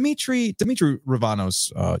 See, Dimitri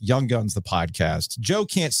Ravanos, Young Guns, the podcast. Joe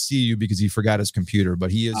can't see you because he forgot his computer,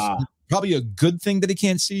 but he is probably a good thing that he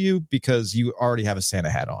can't see you because you already have a Santa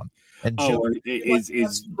hat on. And Joe,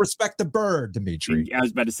 is respect the bird, Dimitri. I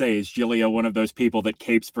was about to say, is Giglio one of those people that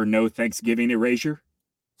capes for no Thanksgiving erasure?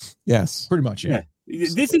 Yes, pretty much. Yeah.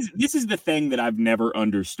 This is the thing that I've never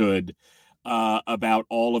understood about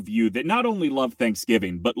all of you that not only love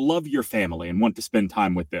Thanksgiving but love your family and want to spend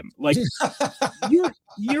time with them. Like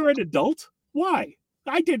you're an adult. Why?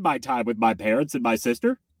 I did my time with my parents and my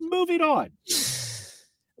sister. Moving on.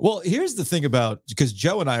 Well, here's the thing about, because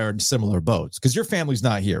Joe and I are in similar boats, because your family's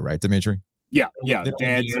not here, right, Dimitri? Yeah.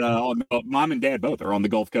 Dad's mom and dad both are on the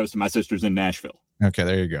Gulf Coast, and my sister's in Nashville. Okay,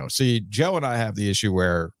 there you go. See, Joe and I have the issue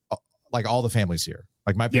where, like, all the family's here.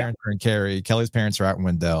 Like, my parents are in Cary. Kelly's parents are out in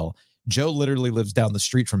Wendell. Joe literally lives down the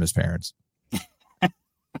street from his parents.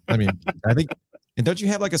 I mean, I think, and don't you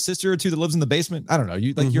have like a sister or two that lives in the basement? I don't know.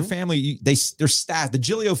 You like your family, they're stashed. The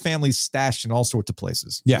Giglio family's stashed in all sorts of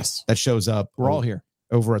places. Yes. That shows up. We're all here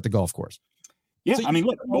over at the golf course. Yeah. So I mean,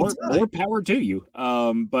 look, more power to you.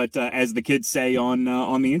 But as the kids say on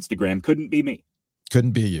the Instagram, couldn't be me.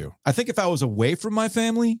 Couldn't be you. I think if I was away from my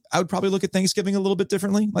family, I would probably look at Thanksgiving a little bit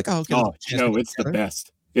differently. Like, Joe, it's the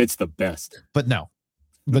best. It's the best. But no,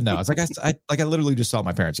 it's like I literally just saw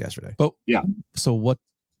my parents yesterday. But yeah. So what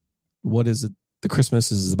is it? The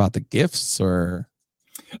Christmas is about the gifts, or?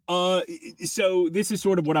 So this is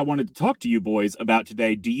sort of what I wanted to talk to you boys about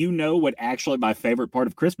today. Do you know what actually my favorite part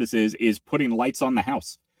of Christmas is putting lights on the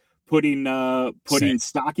house, putting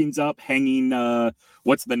stockings up, hanging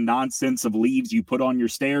what's the nonsense of leaves you put on your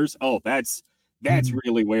stairs? Oh, that's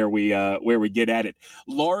really where we get at it.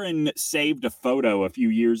 Lauren saved a photo a few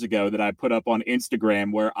years ago that I put up on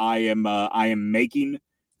Instagram where I am making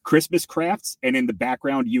Christmas crafts, and in the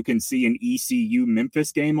background you can see an ECU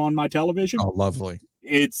Memphis game on my television. Oh, lovely.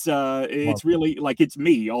 It's really like it's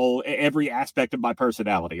me, every aspect of my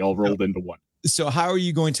personality all rolled into one. So how are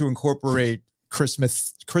you going to incorporate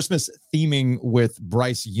Christmas theming with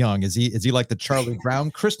Bryce Young? Is he like the Charlie Brown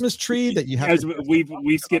Christmas tree that you have? As we've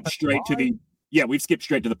skipped straight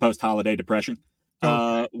to the post-holiday depression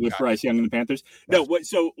with Bryce Young and the Panthers. No,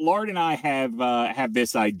 so Lauren and I have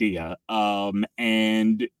this idea,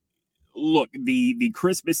 and look, the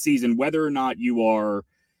Christmas season, whether or not you are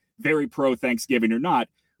very pro Thanksgiving or not,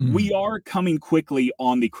 we are coming quickly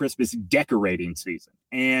on the Christmas decorating season.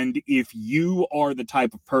 And if you are the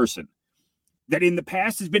type of person that in the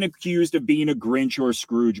past has been accused of being a Grinch or a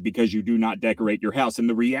Scrooge because you do not decorate your house, and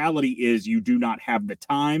the reality is you do not have the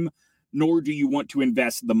time, nor do you want to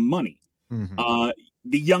invest the money.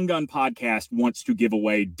 The Young Gun podcast wants to give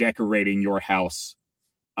away decorating your house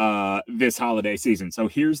this holiday season. So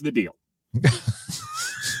here's the deal.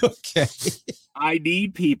 Okay. I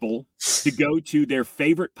need people to go to their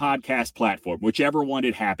favorite podcast platform, whichever one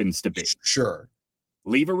it happens to be. Sure.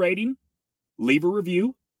 Leave a rating, leave a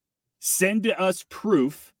review, send us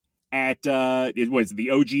proof at it was the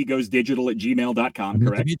OG goes digital at gmail.com,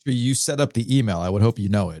 correct? Dimitri, you set up the email. I would hope you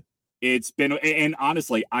know it. It's been, and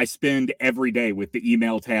honestly, I spend every day with the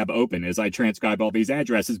email tab open as I transcribe all these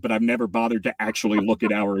addresses, but I've never bothered to actually look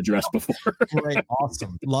at our address before. Great.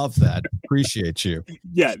 Awesome. Love that. Appreciate you.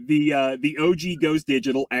 Yeah. The OG goes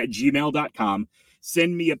digital at gmail.com.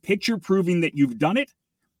 Send me a picture proving that you've done it.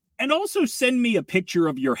 And also send me a picture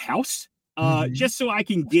of your house, just so I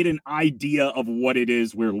can get an idea of what it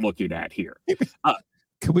is we're looking at here.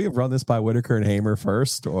 Could we have run this by Whitaker and Hamer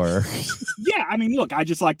first, or? Yeah, I mean, look, I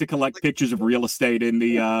just like to collect pictures of real estate in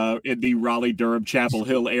the Raleigh, Durham, Chapel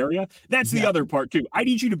Hill area. That's the other part too. I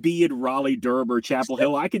need you to be in Raleigh, Durham, or Chapel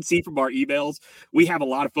Hill. I can see from our emails we have a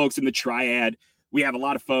lot of folks in the Triad. We have a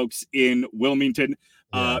lot of folks in Wilmington.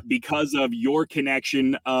 Because of your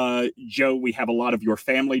connection, Joe, we have a lot of your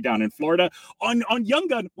family down in Florida. On Young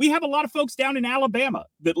Gun, we have a lot of folks down in Alabama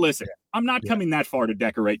that listen. I'm not coming that far to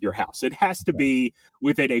decorate your house. It has to be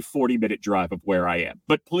within a 40-minute drive of where I am.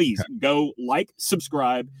 But please go like,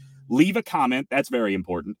 subscribe, leave a comment. That's very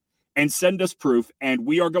important. And send us proof. And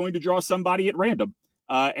we are going to draw somebody at random.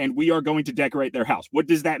 And we are going to decorate their house. What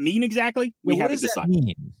does that mean exactly? We haven't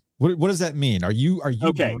decided. What does that mean? Are you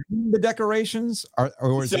okay? Bringing the decorations,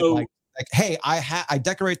 or is it like hey, I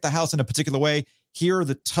decorate the house in a particular way. Here are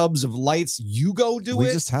the tubs of lights. You go do it. We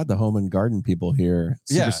just had the home and garden people here.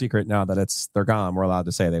 Super secret now that they're gone. We're allowed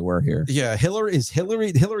to say they were here. Yeah, Hillary's.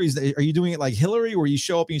 Are you doing it like Hillary, where you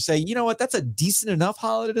show up and you say, you know what, that's a decent enough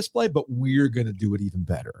holiday display, but we're gonna do it even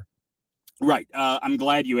better. Right. I'm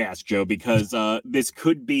glad you asked, Joe, because this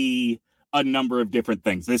could be a number of different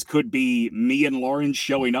things. This could be me and Lauren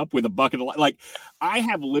showing up with a bucket of like I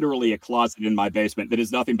have literally a closet in my basement that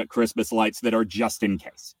is nothing but Christmas lights that are just in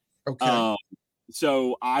case. Okay.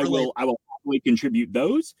 So I will probably contribute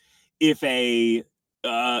those if if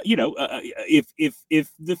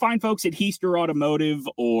the fine folks at Heister Automotive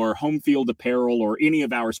or Home Field Apparel or any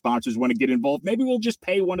of our sponsors want to get involved, maybe we'll just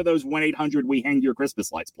pay one of those 1-800 we hang your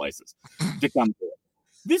Christmas lights places to come to it.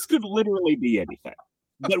 This could literally be anything.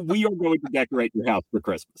 But we are going to decorate your house for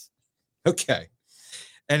Christmas. Okay,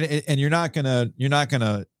 and you're not gonna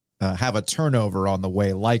have a turnover on the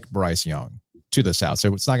way like Bryce Young to this house.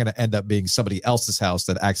 So it's not gonna end up being somebody else's house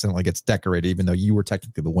that accidentally gets decorated, even though you were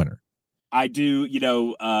technically the winner. I do,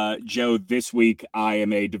 Joe. This week I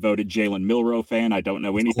am a devoted Jalen Milroe fan. I don't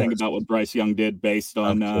know anything about what Bryce Young did based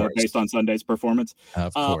on Sunday's performance.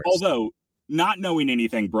 Of course. Although, not knowing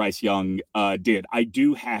anything Bryce Young did, I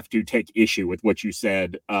do have to take issue with what you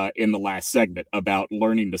said in the last segment about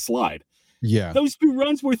learning to slide. Yeah. Those 2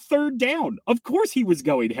 runs were third down. Of course he was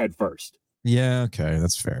going head first. Yeah, okay.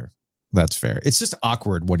 That's fair. It's just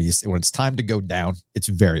awkward when it's time to go down. It's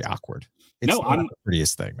very awkward. It's not the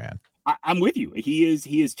prettiest thing, man. I'm with you. He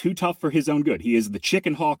is too tough for his own good. He is the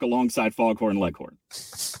chicken hawk alongside Foghorn Leghorn.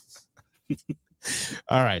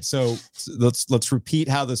 All right, so let's repeat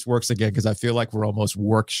how this works again, because I feel like we're almost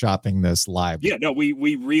workshopping this live. Yeah, no,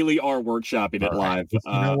 we really are workshopping it live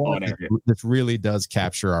on air. This really does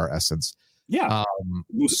capture our essence. Yeah.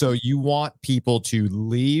 So you want people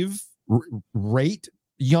to rate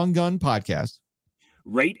Young Gun Podcast.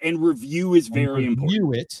 Rate and review is very important.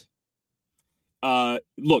 Review it.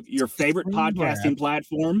 Look, your favorite podcasting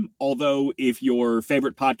platform, although if your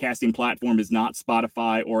favorite podcasting platform is not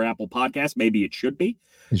Spotify or Apple Podcasts, maybe it should be.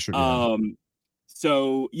 It should be.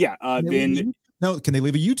 So yeah, then can they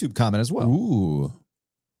leave a YouTube comment as well? Ooh.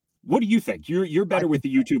 What do you think? You're better with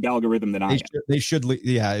the YouTube algorithm than I am. They should.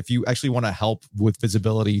 Yeah, if you actually want to help with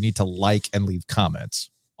visibility, you need to like and leave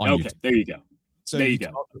comments on YouTube. There you go. So there you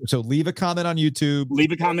go. So leave a comment on YouTube.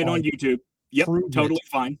 Leave a comment on YouTube. Yep, totally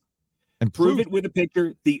fine. And prove it with a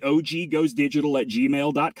picture. The OG goes digital at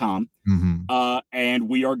gmail.com. Mm-hmm. And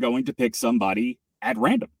we are going to pick somebody at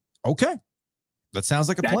random. Okay. That sounds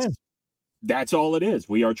like a plan. That's all it is.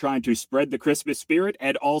 We are trying to spread the Christmas spirit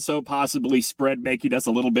and also possibly spread making us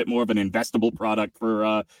a little bit more of an investable product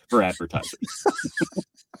for advertising.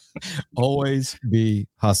 Always be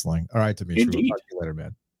hustling. All right, Dimitri. We'll talk to you later,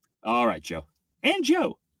 man. All right, Joe. And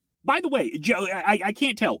Joe, By the way, Joe, I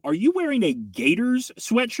can't tell. Are you wearing a Gators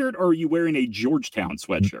sweatshirt or are you wearing a Georgetown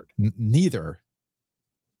sweatshirt? Neither.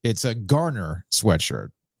 It's a Garner sweatshirt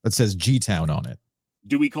that says G-Town on it.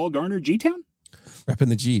 Do we call Garner G-Town? Repping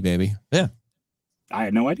the G, baby. Yeah. I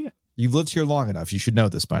had no idea. You've lived here long enough. You should know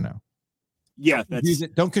this by now. Yeah,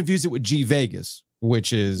 Don't confuse it with G Vegas,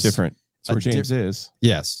 which is different. That's where James is.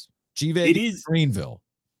 Yes. G Vegas it is Greenville.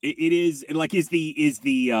 It is like is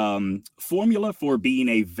the formula for being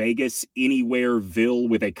a Vegas anywhereville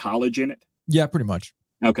with a college in it? Yeah, pretty much.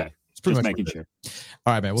 Okay. It's pretty Just much making sure.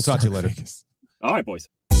 All right, man. We'll talk to you later. Vegas. All right, boys.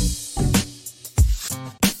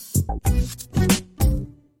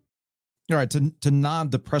 All right, to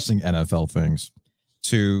non-depressing NFL things,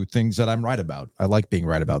 to things that I'm right about. I like being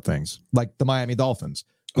right about things, like the Miami Dolphins,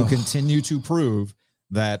 who continue to prove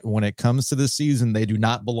that when it comes to this season, they do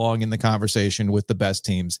not belong in the conversation with the best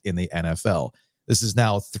teams in the NFL. This is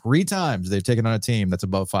now 3 times they've taken on a team that's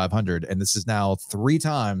above 500, and this is now 3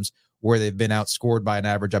 times where they've been outscored by an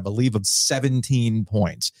average, I believe, of 17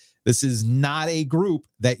 points. This is not a group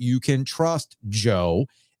that you can trust, Joe.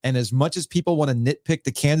 And as much as people want to nitpick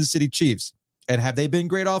the Kansas City Chiefs, and have they been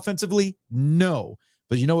great offensively? No.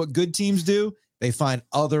 But you know what good teams do? They find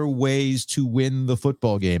other ways to win the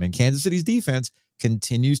football game. And Kansas City's defense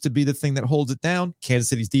continues to be the thing that holds it down. Kansas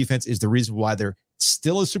City's defense is the reason why they're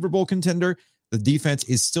still a Super Bowl contender. The defense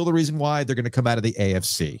is still the reason why they're going to come out of the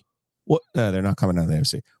AFC. What? They're not coming out of the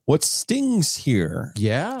AFC. What stings here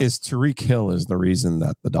is Tyreek Hill is the reason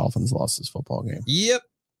that the Dolphins lost this football game. Yep.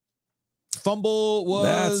 Fumble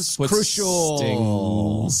was crucial.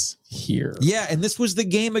 Stings here. Yeah, and this was the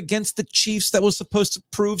game against the Chiefs that was supposed to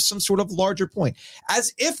prove some sort of larger point.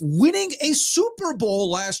 As if winning a Super Bowl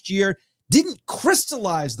last year didn't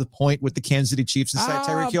crystallize the point with the Kansas City Chiefs inside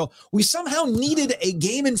Tyreek Hill. We somehow needed a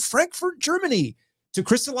game in Frankfurt, Germany to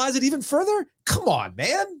crystallize it even further. Come on,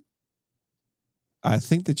 man. I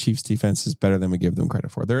think the Chiefs defense is better than we give them credit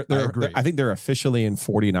for. I think they're officially in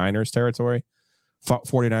 49ers territory.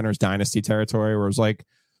 49ers dynasty territory, where it was like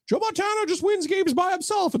Joe Montana just wins games by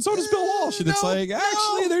himself, and so does Bill Walsh. And it's like,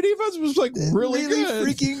 actually, their defense was like really good,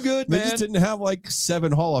 freaking good. Man. They just didn't have like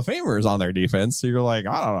 7 Hall of Famers on their defense. So you're like,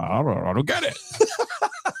 I don't get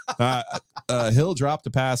it. Hill dropped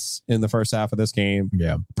a pass in the first half of this game.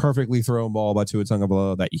 Yeah, perfectly thrown ball by Tua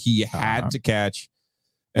Tagovailoa that he had to catch,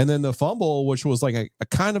 and then the fumble, which was like a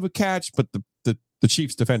kind of a catch, but the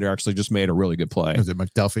Chiefs defender actually just made a really good play. Was it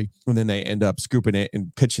McDuffie? And then they end up scooping it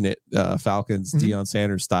and pitching it Falcons, Deion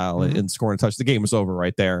Sanders style, and scoring a touch. The game was over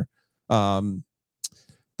right there. The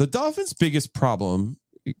Dolphins' biggest problem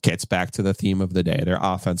gets back to the theme of the day, their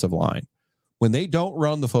offensive line. When they don't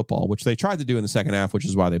run the football, which they tried to do in the second half, which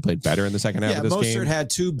is why they played better in the second half of this game. Mostert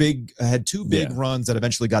had two big runs that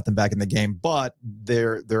eventually got them back in the game, but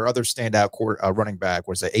their other standout running back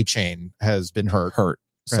was A-Chain has been hurt.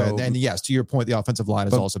 So, and yes, to your point, the offensive line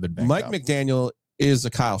has also been banged Mike up. McDaniel is a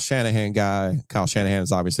Kyle Shanahan guy. Kyle Shanahan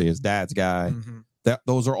is obviously his dad's guy.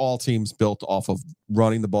 Those are all teams built off of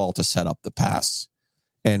running the ball to set up the pass.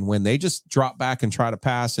 And when they just drop back and try to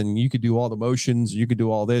pass, and you could do all the motions, you could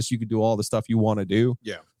do all this, you could do all the stuff you want to do.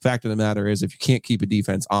 Yeah. Fact of the matter is, if you can't keep a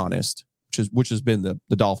defense honest, which has been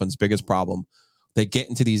the Dolphins' biggest problem, they get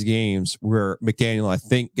into these games where McDaniel, I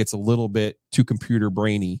think, gets a little bit too computer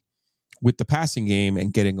brainy with the passing game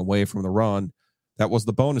and getting away from the run. That was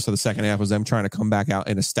the bonus of the second half, was them trying to come back out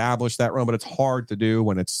and establish that run, but it's hard to do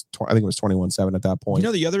when it's, I think it was 21-7 at that point. You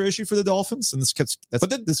know, the other issue for the Dolphins, and this gets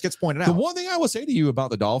pointed out. The one thing I will say to you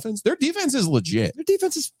about the Dolphins, their defense is legit. Their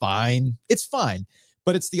defense is fine. It's fine.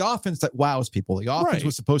 But it's the offense that wows people. The offense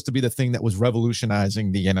was supposed to be the thing that was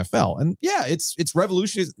revolutionizing the NFL. And yeah, it's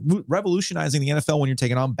revolutionizing the NFL when you're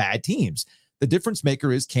taking on bad teams. The difference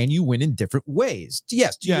maker is, can you win in different ways?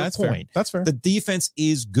 Yes, to your that's point. Fair. That's fair. The defense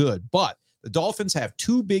is good, but the Dolphins have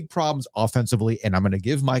 2 big problems offensively, and I'm going to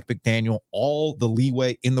give Mike McDaniel all the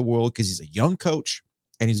leeway in the world because he's a young coach,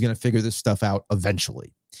 and he's going to figure this stuff out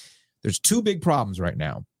eventually. There's 2 big problems right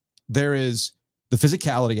now. There is the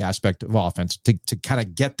physicality aspect of offense to kind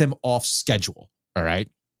of get them off schedule, all right?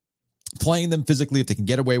 Playing them physically, if they can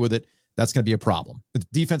get away with it, that's going to be a problem. If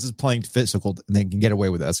the defense is playing physical and they can get away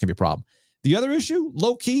with it, that's going to be a problem. The other issue,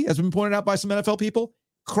 low-key, has been pointed out by some NFL people,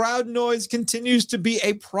 crowd noise continues to be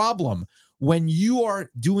a problem when you are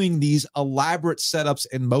doing these elaborate setups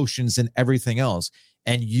and motions and everything else,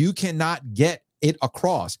 and you cannot get it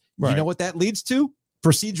across. Right. You know what that leads to?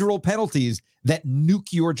 Procedural penalties that nuke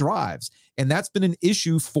your drives. And that's been an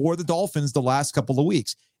issue for the Dolphins the last couple of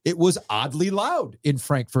weeks. It was oddly loud in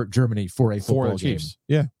Frankfurt, Germany for a football game.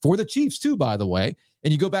 Yeah. For the Chiefs, too, by the way.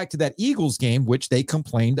 And you go back to that Eagles game, which they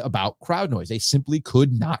complained about crowd noise. They simply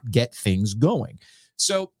could not get things going.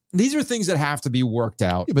 So these are things that have to be worked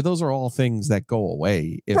out. Yeah, but those are all things that go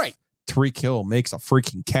away. If Tyreek Hill makes a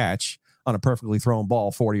freaking catch on a perfectly thrown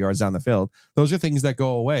ball 40 yards down the field, those are things that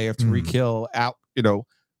go away if Tyreek Hill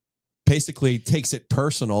basically takes it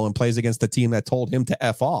personal and plays against the team that told him to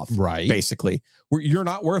F off. Right. Basically, you're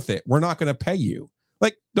not worth it. We're not going to pay you.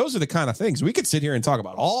 Like, those are the kind of things we could sit here and talk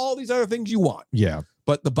about all these other things you want. Yeah.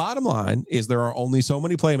 But the bottom line is there are only so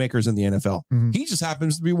many playmakers in the NFL. He just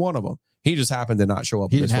happens to be one of them. He just happened to not show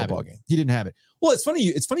up in this football game. He didn't have it. Well, it's funny.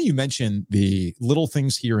 It's funny you mentioned the little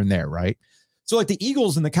things here and there, right? So like the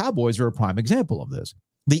Eagles and the Cowboys are a prime example of this.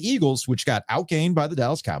 The Eagles, which got outgained by the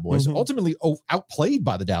Dallas Cowboys, ultimately outplayed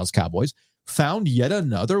by the Dallas Cowboys, found yet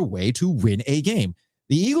another way to win a game.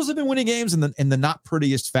 The Eagles have been winning games in the not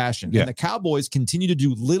prettiest fashion. Yeah. And the Cowboys continue to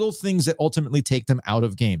do little things that ultimately take them out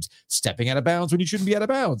of games. Stepping out of bounds when you shouldn't be out of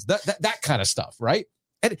bounds. That kind of stuff, right?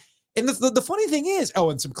 And the funny thing is,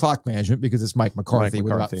 and some clock management because it's Mike McCarthy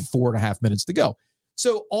with about 4.5 minutes to go.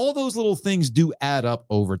 So all those little things do add up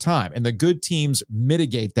over time. And the good teams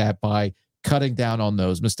mitigate that by cutting down on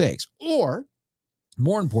those mistakes. Or,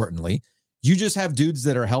 more importantly, you just have dudes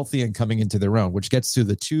that are healthy and coming into their own, which gets to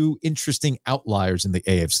the two interesting outliers in the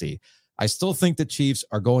AFC. I still think the Chiefs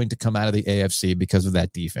are going to come out of the AFC because of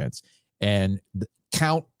that defense. And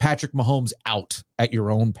count Patrick Mahomes out at your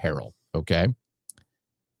own peril, okay?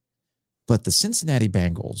 But the Cincinnati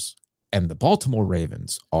Bengals and the Baltimore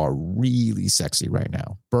Ravens are really sexy right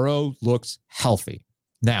now. Burrow looks healthy.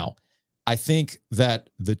 Now, I think that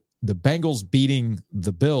the Bengals beating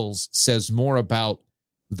the Bills says more about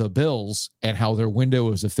the Bills and how their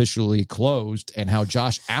window is officially closed and how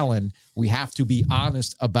Josh Allen, we have to be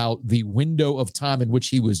honest about the window of time in which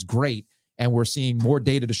he was great. And we're seeing more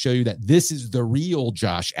data to show you that this is the real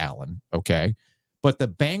Josh Allen. Okay. But the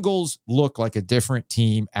Bengals look like a different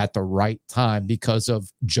team at the right time because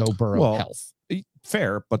of Joe Burrow health.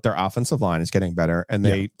 Fair, but their offensive line is getting better. And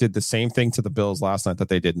they did the same thing to the Bills last night that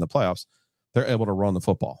they did in the playoffs. They're able to run the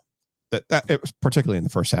football. That it was particularly in the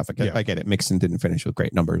first half. I get it. Mixon didn't finish with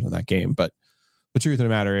great numbers in that game, but the truth of the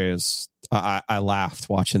matter is, I laughed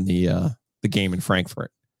watching the game in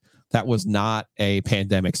Frankfurt. That was not a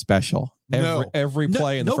pandemic special. Every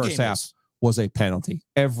play in the first half was a penalty.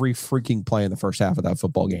 Every freaking play in the first half of that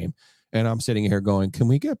football game, and I'm sitting here going, "Can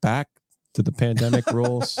we get back to the pandemic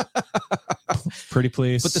rules, pretty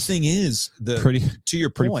please?" But the thing is, to your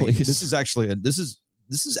point, this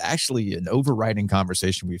is actually an overriding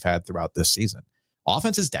conversation we've had throughout this season.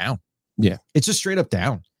 Offense is down. Yeah. It's just straight up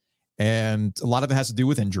down. And a lot of it has to do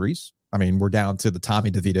with injuries. I mean, we're down to the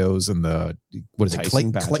Tommy DeVitos and the,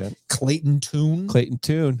 Clayton Tune. Clayton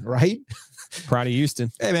Tune. Right? Proud of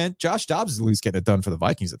Houston. Hey, man, Josh Dobbs is at least getting it done for the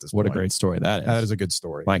Vikings at this point. What a great story that is. That is a good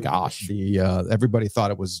story. My gosh. Everybody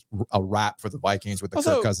thought it was a wrap for the Vikings with the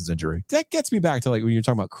Kirk Cousins injury. That gets me back to like when you're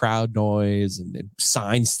talking about crowd noise and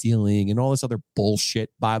sign stealing and all this other bullshit,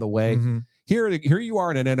 by the way. Mm-hmm. Here you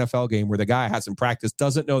are in an NFL game where the guy hasn't practiced,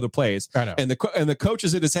 doesn't know the plays. I know. And the coach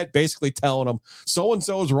is in his head basically telling him,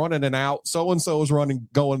 so-and-so is running an out, so-and-so is running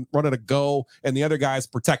a go, and the other guy's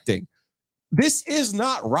protecting. This is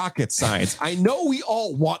not rocket science. I know we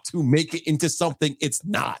all want to make it into something it's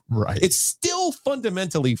not. Right. It's still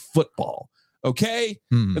fundamentally football. Okay.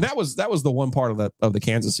 And that was the one part of the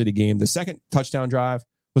Kansas City game. The second touchdown drive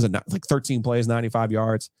was like 13 plays, 95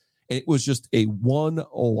 yards. And it was just a one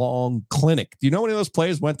long clinic. Do you know any of those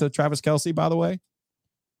plays went to Travis Kelce, by the way?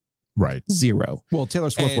 Right. 0. Well, Taylor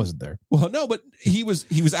Swift wasn't there. Well, no, but he was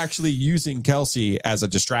actually using Kelce as a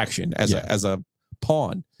distraction, as a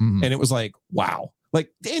pawn. Mm-hmm. And it was like, wow.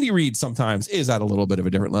 Like Andy Reid sometimes is at a little bit of a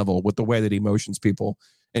different level with the way that he motions people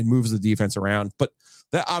and moves the defense around. But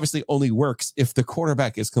that obviously only works if the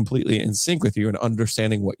quarterback is completely in sync with you and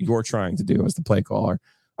understanding what you're trying to do as the play caller.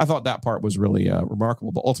 I thought that part was really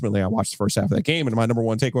remarkable. But ultimately, I watched the first half of that game, and my number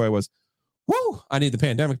one takeaway was, woo, I need the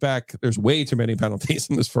pandemic back. There's way too many penalties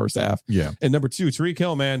in this first half. Yeah. And number 2, Tyreek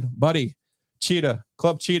Hill, man, buddy, Cheetah,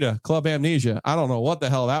 Club Amnesia. I don't know what the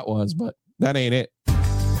hell that was, but that ain't it.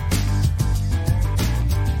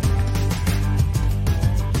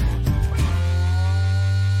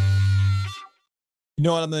 You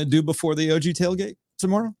know what I'm going to do before the OG tailgate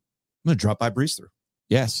tomorrow? I'm going to drop by Breeze Through.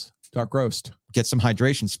 Yes. Dark roast. Get some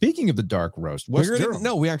hydration. Speaking of the dark roast, we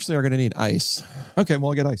actually are going to need ice. Okay,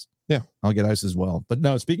 well, I'll get ice. Yeah, I'll get ice as well. But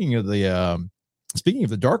no, speaking of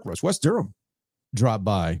the dark roast, West Durham dropped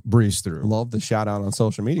by Breeze Through. Love the shout out on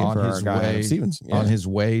social media on for his our guy Adam Stevens. On his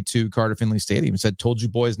way to Carter Finley Stadium. He said, "Told you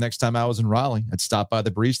boys next time I was in Raleigh, I'd stop by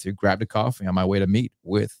the Breeze Through, grabbed a coffee on my way to meet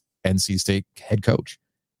with NC State head coach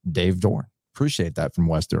Dave Doeren." Appreciate that from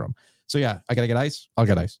West Durham. So yeah, I gotta get ice. I'll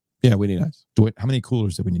get ice. Yeah, we need ice. How many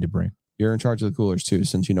coolers do we need to bring? You're in charge of the coolers too,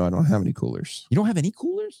 since you know I don't have any coolers. You don't have any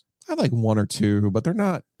coolers? I have like one or two, but they're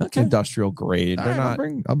not industrial grade. They're not.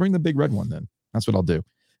 I'll bring the big red one then. That's what I'll do.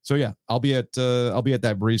 So yeah, I'll be at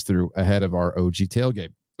that breeze through ahead of our OG tailgate.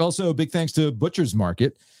 Also, big thanks to Butcher's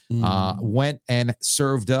Market. Went and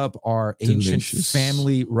served up our ancient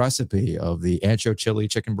family recipe of the ancho chili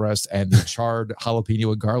chicken breast and the charred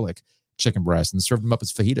jalapeno and garlic chicken breast, and served them up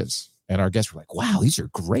as fajitas. And our guests were like, "Wow, these are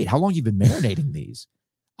great. How long have you been marinating these?"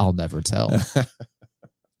 I'll never tell.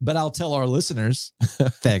 But I'll tell our listeners,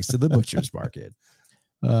 thanks to the Butcher's Market.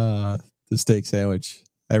 The steak sandwich,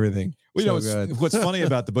 everything. Well, what's funny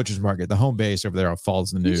about the Butcher's Market, the home base over there on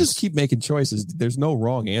Falls in the News. You just keep making choices. There's no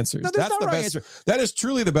wrong answers. No, that's the wrong answer. That is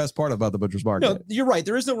truly the best part about the Butcher's Market. No, you're right.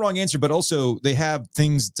 There is no wrong answer, but also they have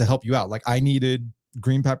things to help you out. Like I needed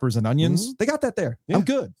green peppers and onions. Mm-hmm. They got that there. Yeah. I'm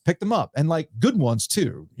good. Pick them up. And like good ones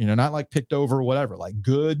too. Not like picked over or whatever. Like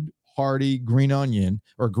good, hearty green onion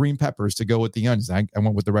or green peppers to go with the onions. I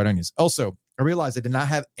went with the red onions. Also, I realized I did not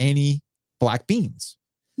have any black beans.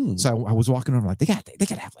 So I was walking over like they got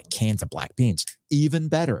to have like cans of black beans. Even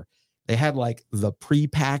better, they had like the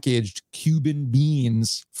prepackaged Cuban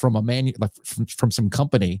beans from from some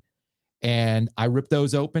company, and I ripped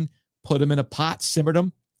those open, put them in a pot, simmered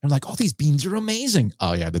them. I'm like, oh, these beans are amazing.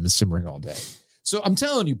 Oh yeah, they've been simmering all day. So I'm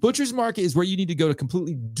telling you, Butcher's Market is where you need to go to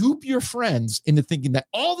completely dupe your friends into thinking that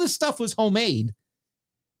all this stuff was homemade.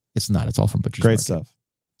 It's not. It's all from Butcher's Market. Great stuff.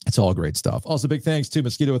 It's all great stuff. Also, big thanks to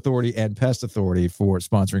Mosquito Authority and Pest Authority for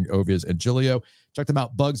sponsoring Ovias and Giglio. Check them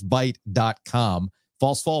out, bugsbite.com.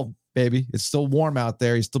 False fall, baby. It's still warm out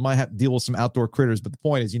there. You still might have to deal with some outdoor critters, but the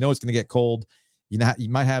point is, it's going to get cold. You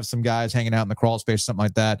might have some guys hanging out in the crawl space, something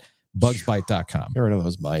like that. Bugsbite.com. Get rid of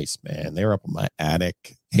those mice, man. They were up in my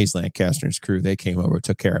attic. Hayes Lancaster's crew, they came over,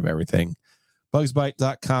 took care of everything.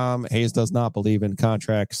 Bugsbite.com. Hayes does not believe in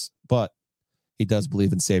contracts, but he does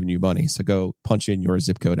believe in saving you money. So go punch in your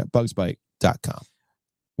zip code at bugsbite.com.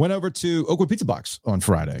 Went over to Oakwood Pizza Box on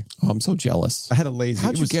Friday. Oh, I'm so jealous. I had a lazy.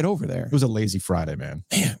 How'd you get over there? It was a lazy Friday, man.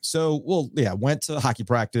 So, went to hockey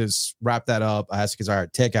practice, wrapped that up. I asked the kids, all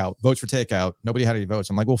right, takeout, votes for takeout. Nobody had any votes.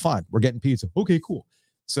 I'm like, well, fine. We're getting pizza. Okay, cool.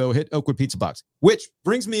 So hit Oakwood Pizza Box, which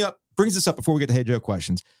brings us up before we get to Hey Joe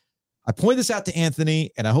questions. I pointed this out to Anthony,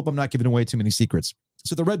 and I hope I'm not giving away too many secrets.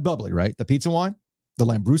 So the red bubbly, right? The pizza wine, the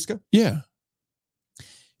Lambrusca. Yeah.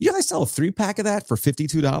 They sell a 3-pack of that for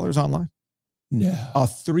 $52 online. No. A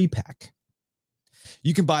 3-pack.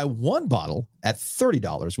 You can buy one bottle at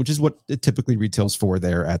 $30, which is what it typically retails for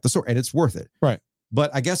there at the store, and it's worth it. Right. But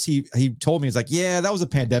I guess he told me, he's like, yeah, that was a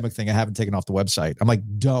pandemic thing. I haven't taken off the website. I'm like,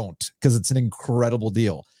 don't, because it's an incredible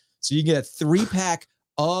deal. So you get a 3-pack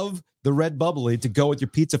of the red bubbly to go with your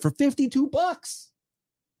pizza for $52.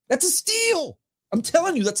 That's a steal. I'm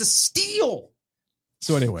telling you, that's a steal.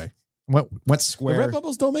 So anyway, went square. The red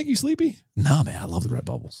bubbles don't make you sleepy? No, man, I love the red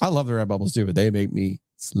bubbles. I love the red bubbles too, but they make me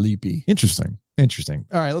sleepy. Interesting.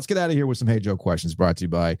 All right, let's get out of here with some Hey Joe questions brought to you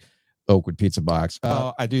by Oakwood Pizza Box.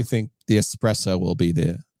 I do think the espresso will be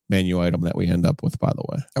the menu item that we end up with, by the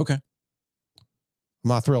way. Okay. I'm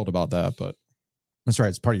not thrilled about that, but that's right.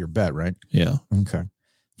 It's part of your bet, right? Yeah. Okay.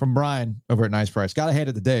 From Brian over at Nice Price. Got to hand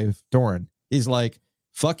it to Dave Doeren. He's like,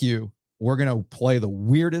 fuck you. We're going to play the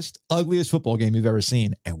weirdest, ugliest football game you've ever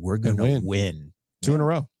seen, and we're going to win. 2 in a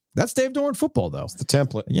row. That's Dave Doeren football, though. It's the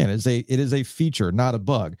template. Yeah, it is a feature, not a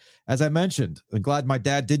bug. As I mentioned, I'm glad my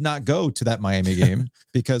dad did not go to that Miami game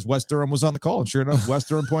because West Durham was on the call. And sure enough, West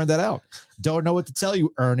Durham pointed that out. Don't know what to tell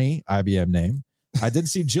you, Ernie, IBM name. I did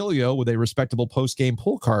see Giglio with a respectable post-game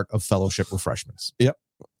pull cart of fellowship refreshments. Yep.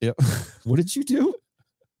 What did you do?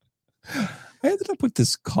 I ended up with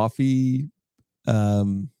this coffee.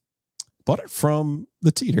 Bought it from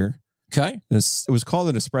the Teeter. Okay. It was called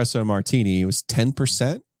an espresso martini. It was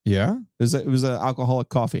 10%. Yeah. It was an alcoholic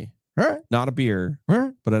coffee. All right. Not a beer,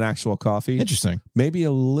 right, but an actual coffee. Interesting. Maybe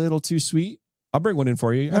a little too sweet. I'll bring one in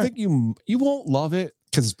for you. I think you won't love it.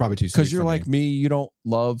 Because it's probably too sweet. Because you're like me. You don't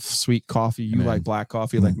love sweet coffee. You like black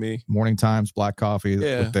coffee like me. Morning times, black coffee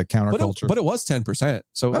with the counterculture. But it was 10%.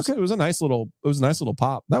 So it was a nice little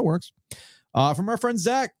pop. That works. From our friend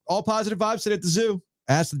Zach, all positive vibes today at the zoo.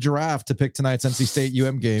 Asked the giraffe to pick tonight's NC State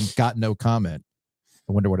UM game. Got no comment.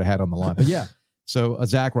 I wonder what I had on the line. But yeah. So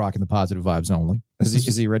Zach rocking the positive vibes only.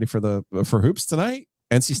 Is he ready for hoops tonight?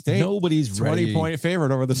 NC State. Nobody's 20-point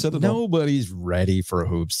favorite over the Citadel. Nobody's ready for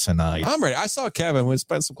hoops tonight. I'm ready. I saw Kevin. We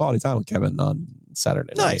spent some quality time with Kevin on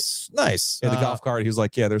Saturday night. Nice. In the golf cart, he was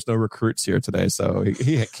like, "Yeah, there's no recruits here today," so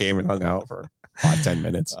he came and hung out for 5-10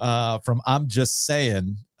 minutes. From I'm just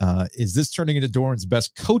saying, is this turning into Doran's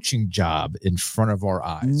best coaching job in front of our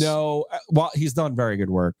eyes? No. Well, he's done very good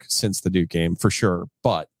work since the Duke game for sure,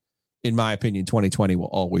 but in my opinion, 2020 will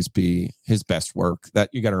always be his best work. That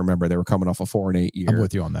you got to remember, they were coming off a 4-8 year. I'm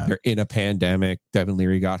with you on that. They're in a pandemic. Devin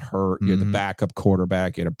Leary got hurt. You had the backup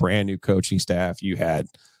quarterback. You had a brand new coaching staff. You had,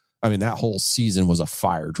 that whole season was a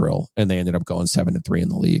fire drill, and they ended up going 7-3 in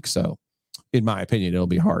the league. So, in my opinion, it'll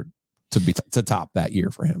be hard to top that year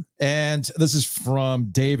for him. And this is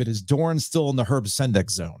from David. Is Doeren still in the Herb Sendek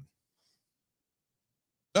zone?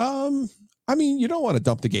 You don't want to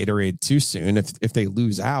dump the Gatorade too soon. If they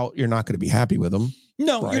lose out, you're not going to be happy with them.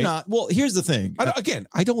 No, right? You're not. Well, here's the thing.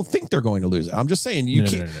 I don't think they're going to lose it. I'm just saying you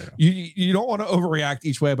can't. No. You don't want to overreact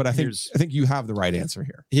each way, but I think you have the right answer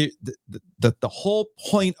here. The whole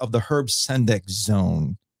point of the Herb Sendek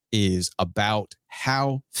zone is about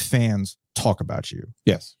how fans talk about you.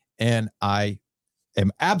 Yes. And I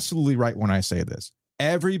am absolutely right when I say this.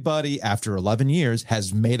 Everybody after 11 years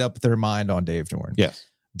has made up their mind on Dave Doeren. Yes.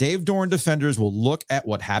 Dave Doeren defenders will look at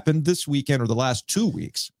what happened this weekend or the last 2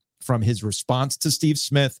 weeks, from his response to Steve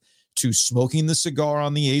Smith to smoking the cigar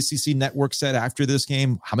on the ACC network set after this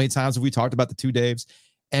game. How many times have we talked about the two Daves?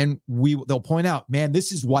 And they'll point out, man,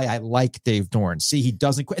 this is why I like Dave Doeren. See, he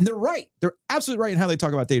doesn't quit. And they're right. They're absolutely right in how they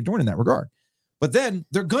talk about Dave Doeren in that regard. But then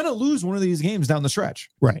they're going to lose one of these games down the stretch.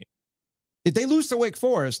 Right. If they lose to Wake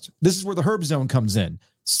Forest, this is where the Herb zone comes in.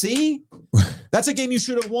 See, that's a game you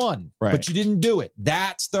should have won, but you didn't do it.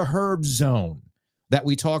 That's the Herb zone that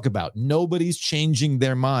we talk about. Nobody's changing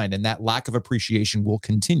their mind, and that lack of appreciation will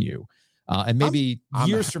continue. And maybe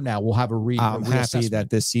years from now, we'll have I'm happy that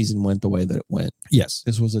this season went the way that it went. Yes.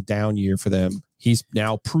 This was a down year for them. He's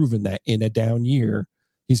now proven that in a down year,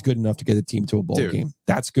 he's good enough to get a team to a bowl game.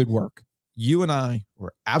 That's good work. You and I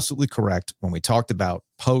were absolutely correct when we talked about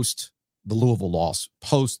post the Louisville loss,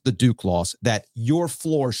 post the Duke loss, that your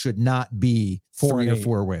floor should not be 3 or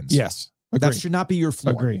 4 wins. Yes. Agree. That should not be your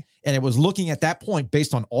floor. Agree. And it was looking at that point,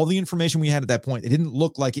 based on all the information we had at that point, it didn't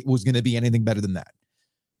look like it was going to be anything better than that.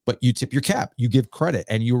 But you tip your cap, you give credit,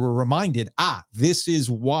 and you were reminded, this is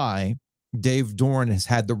why Dave Doeren has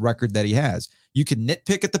had the record that he has. You can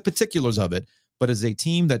nitpick at the particulars of it, but as a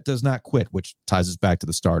team that does not quit, which ties us back to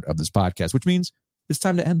the start of this podcast, which means it's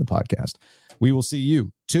time to end the podcast. We will see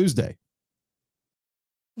you Tuesday.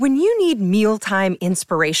 When you need mealtime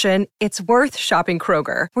inspiration, it's worth shopping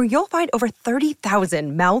Kroger, where you'll find over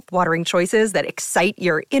 30,000 mouth-watering choices that excite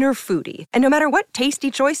your inner foodie. And no matter what tasty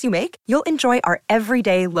choice you make, you'll enjoy our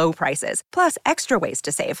everyday low prices, plus extra ways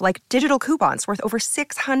to save, like digital coupons worth over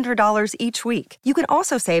 $600 each week. You can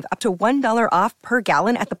also save up to $1 off per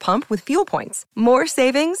gallon at the pump with fuel points. More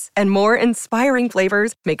savings and more inspiring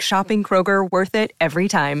flavors make shopping Kroger worth it every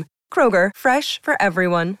time. Kroger, fresh for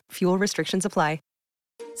everyone. Fuel restrictions apply.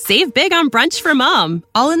 Save big on brunch for mom,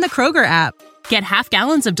 all in the Kroger app. Get half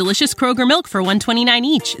gallons of delicious Kroger milk for $1.29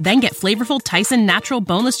 each. Then get flavorful Tyson natural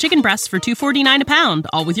boneless chicken breasts for $2.49 a pound,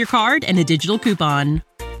 all with your card and a digital coupon.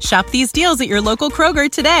 Shop these deals at your local Kroger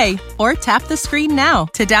today, or tap the screen now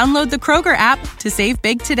to download the Kroger app to save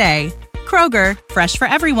big today. Kroger, fresh for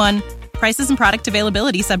everyone. Prices and product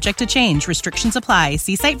availability subject to change. Restrictions apply.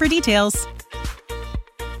 See site for details.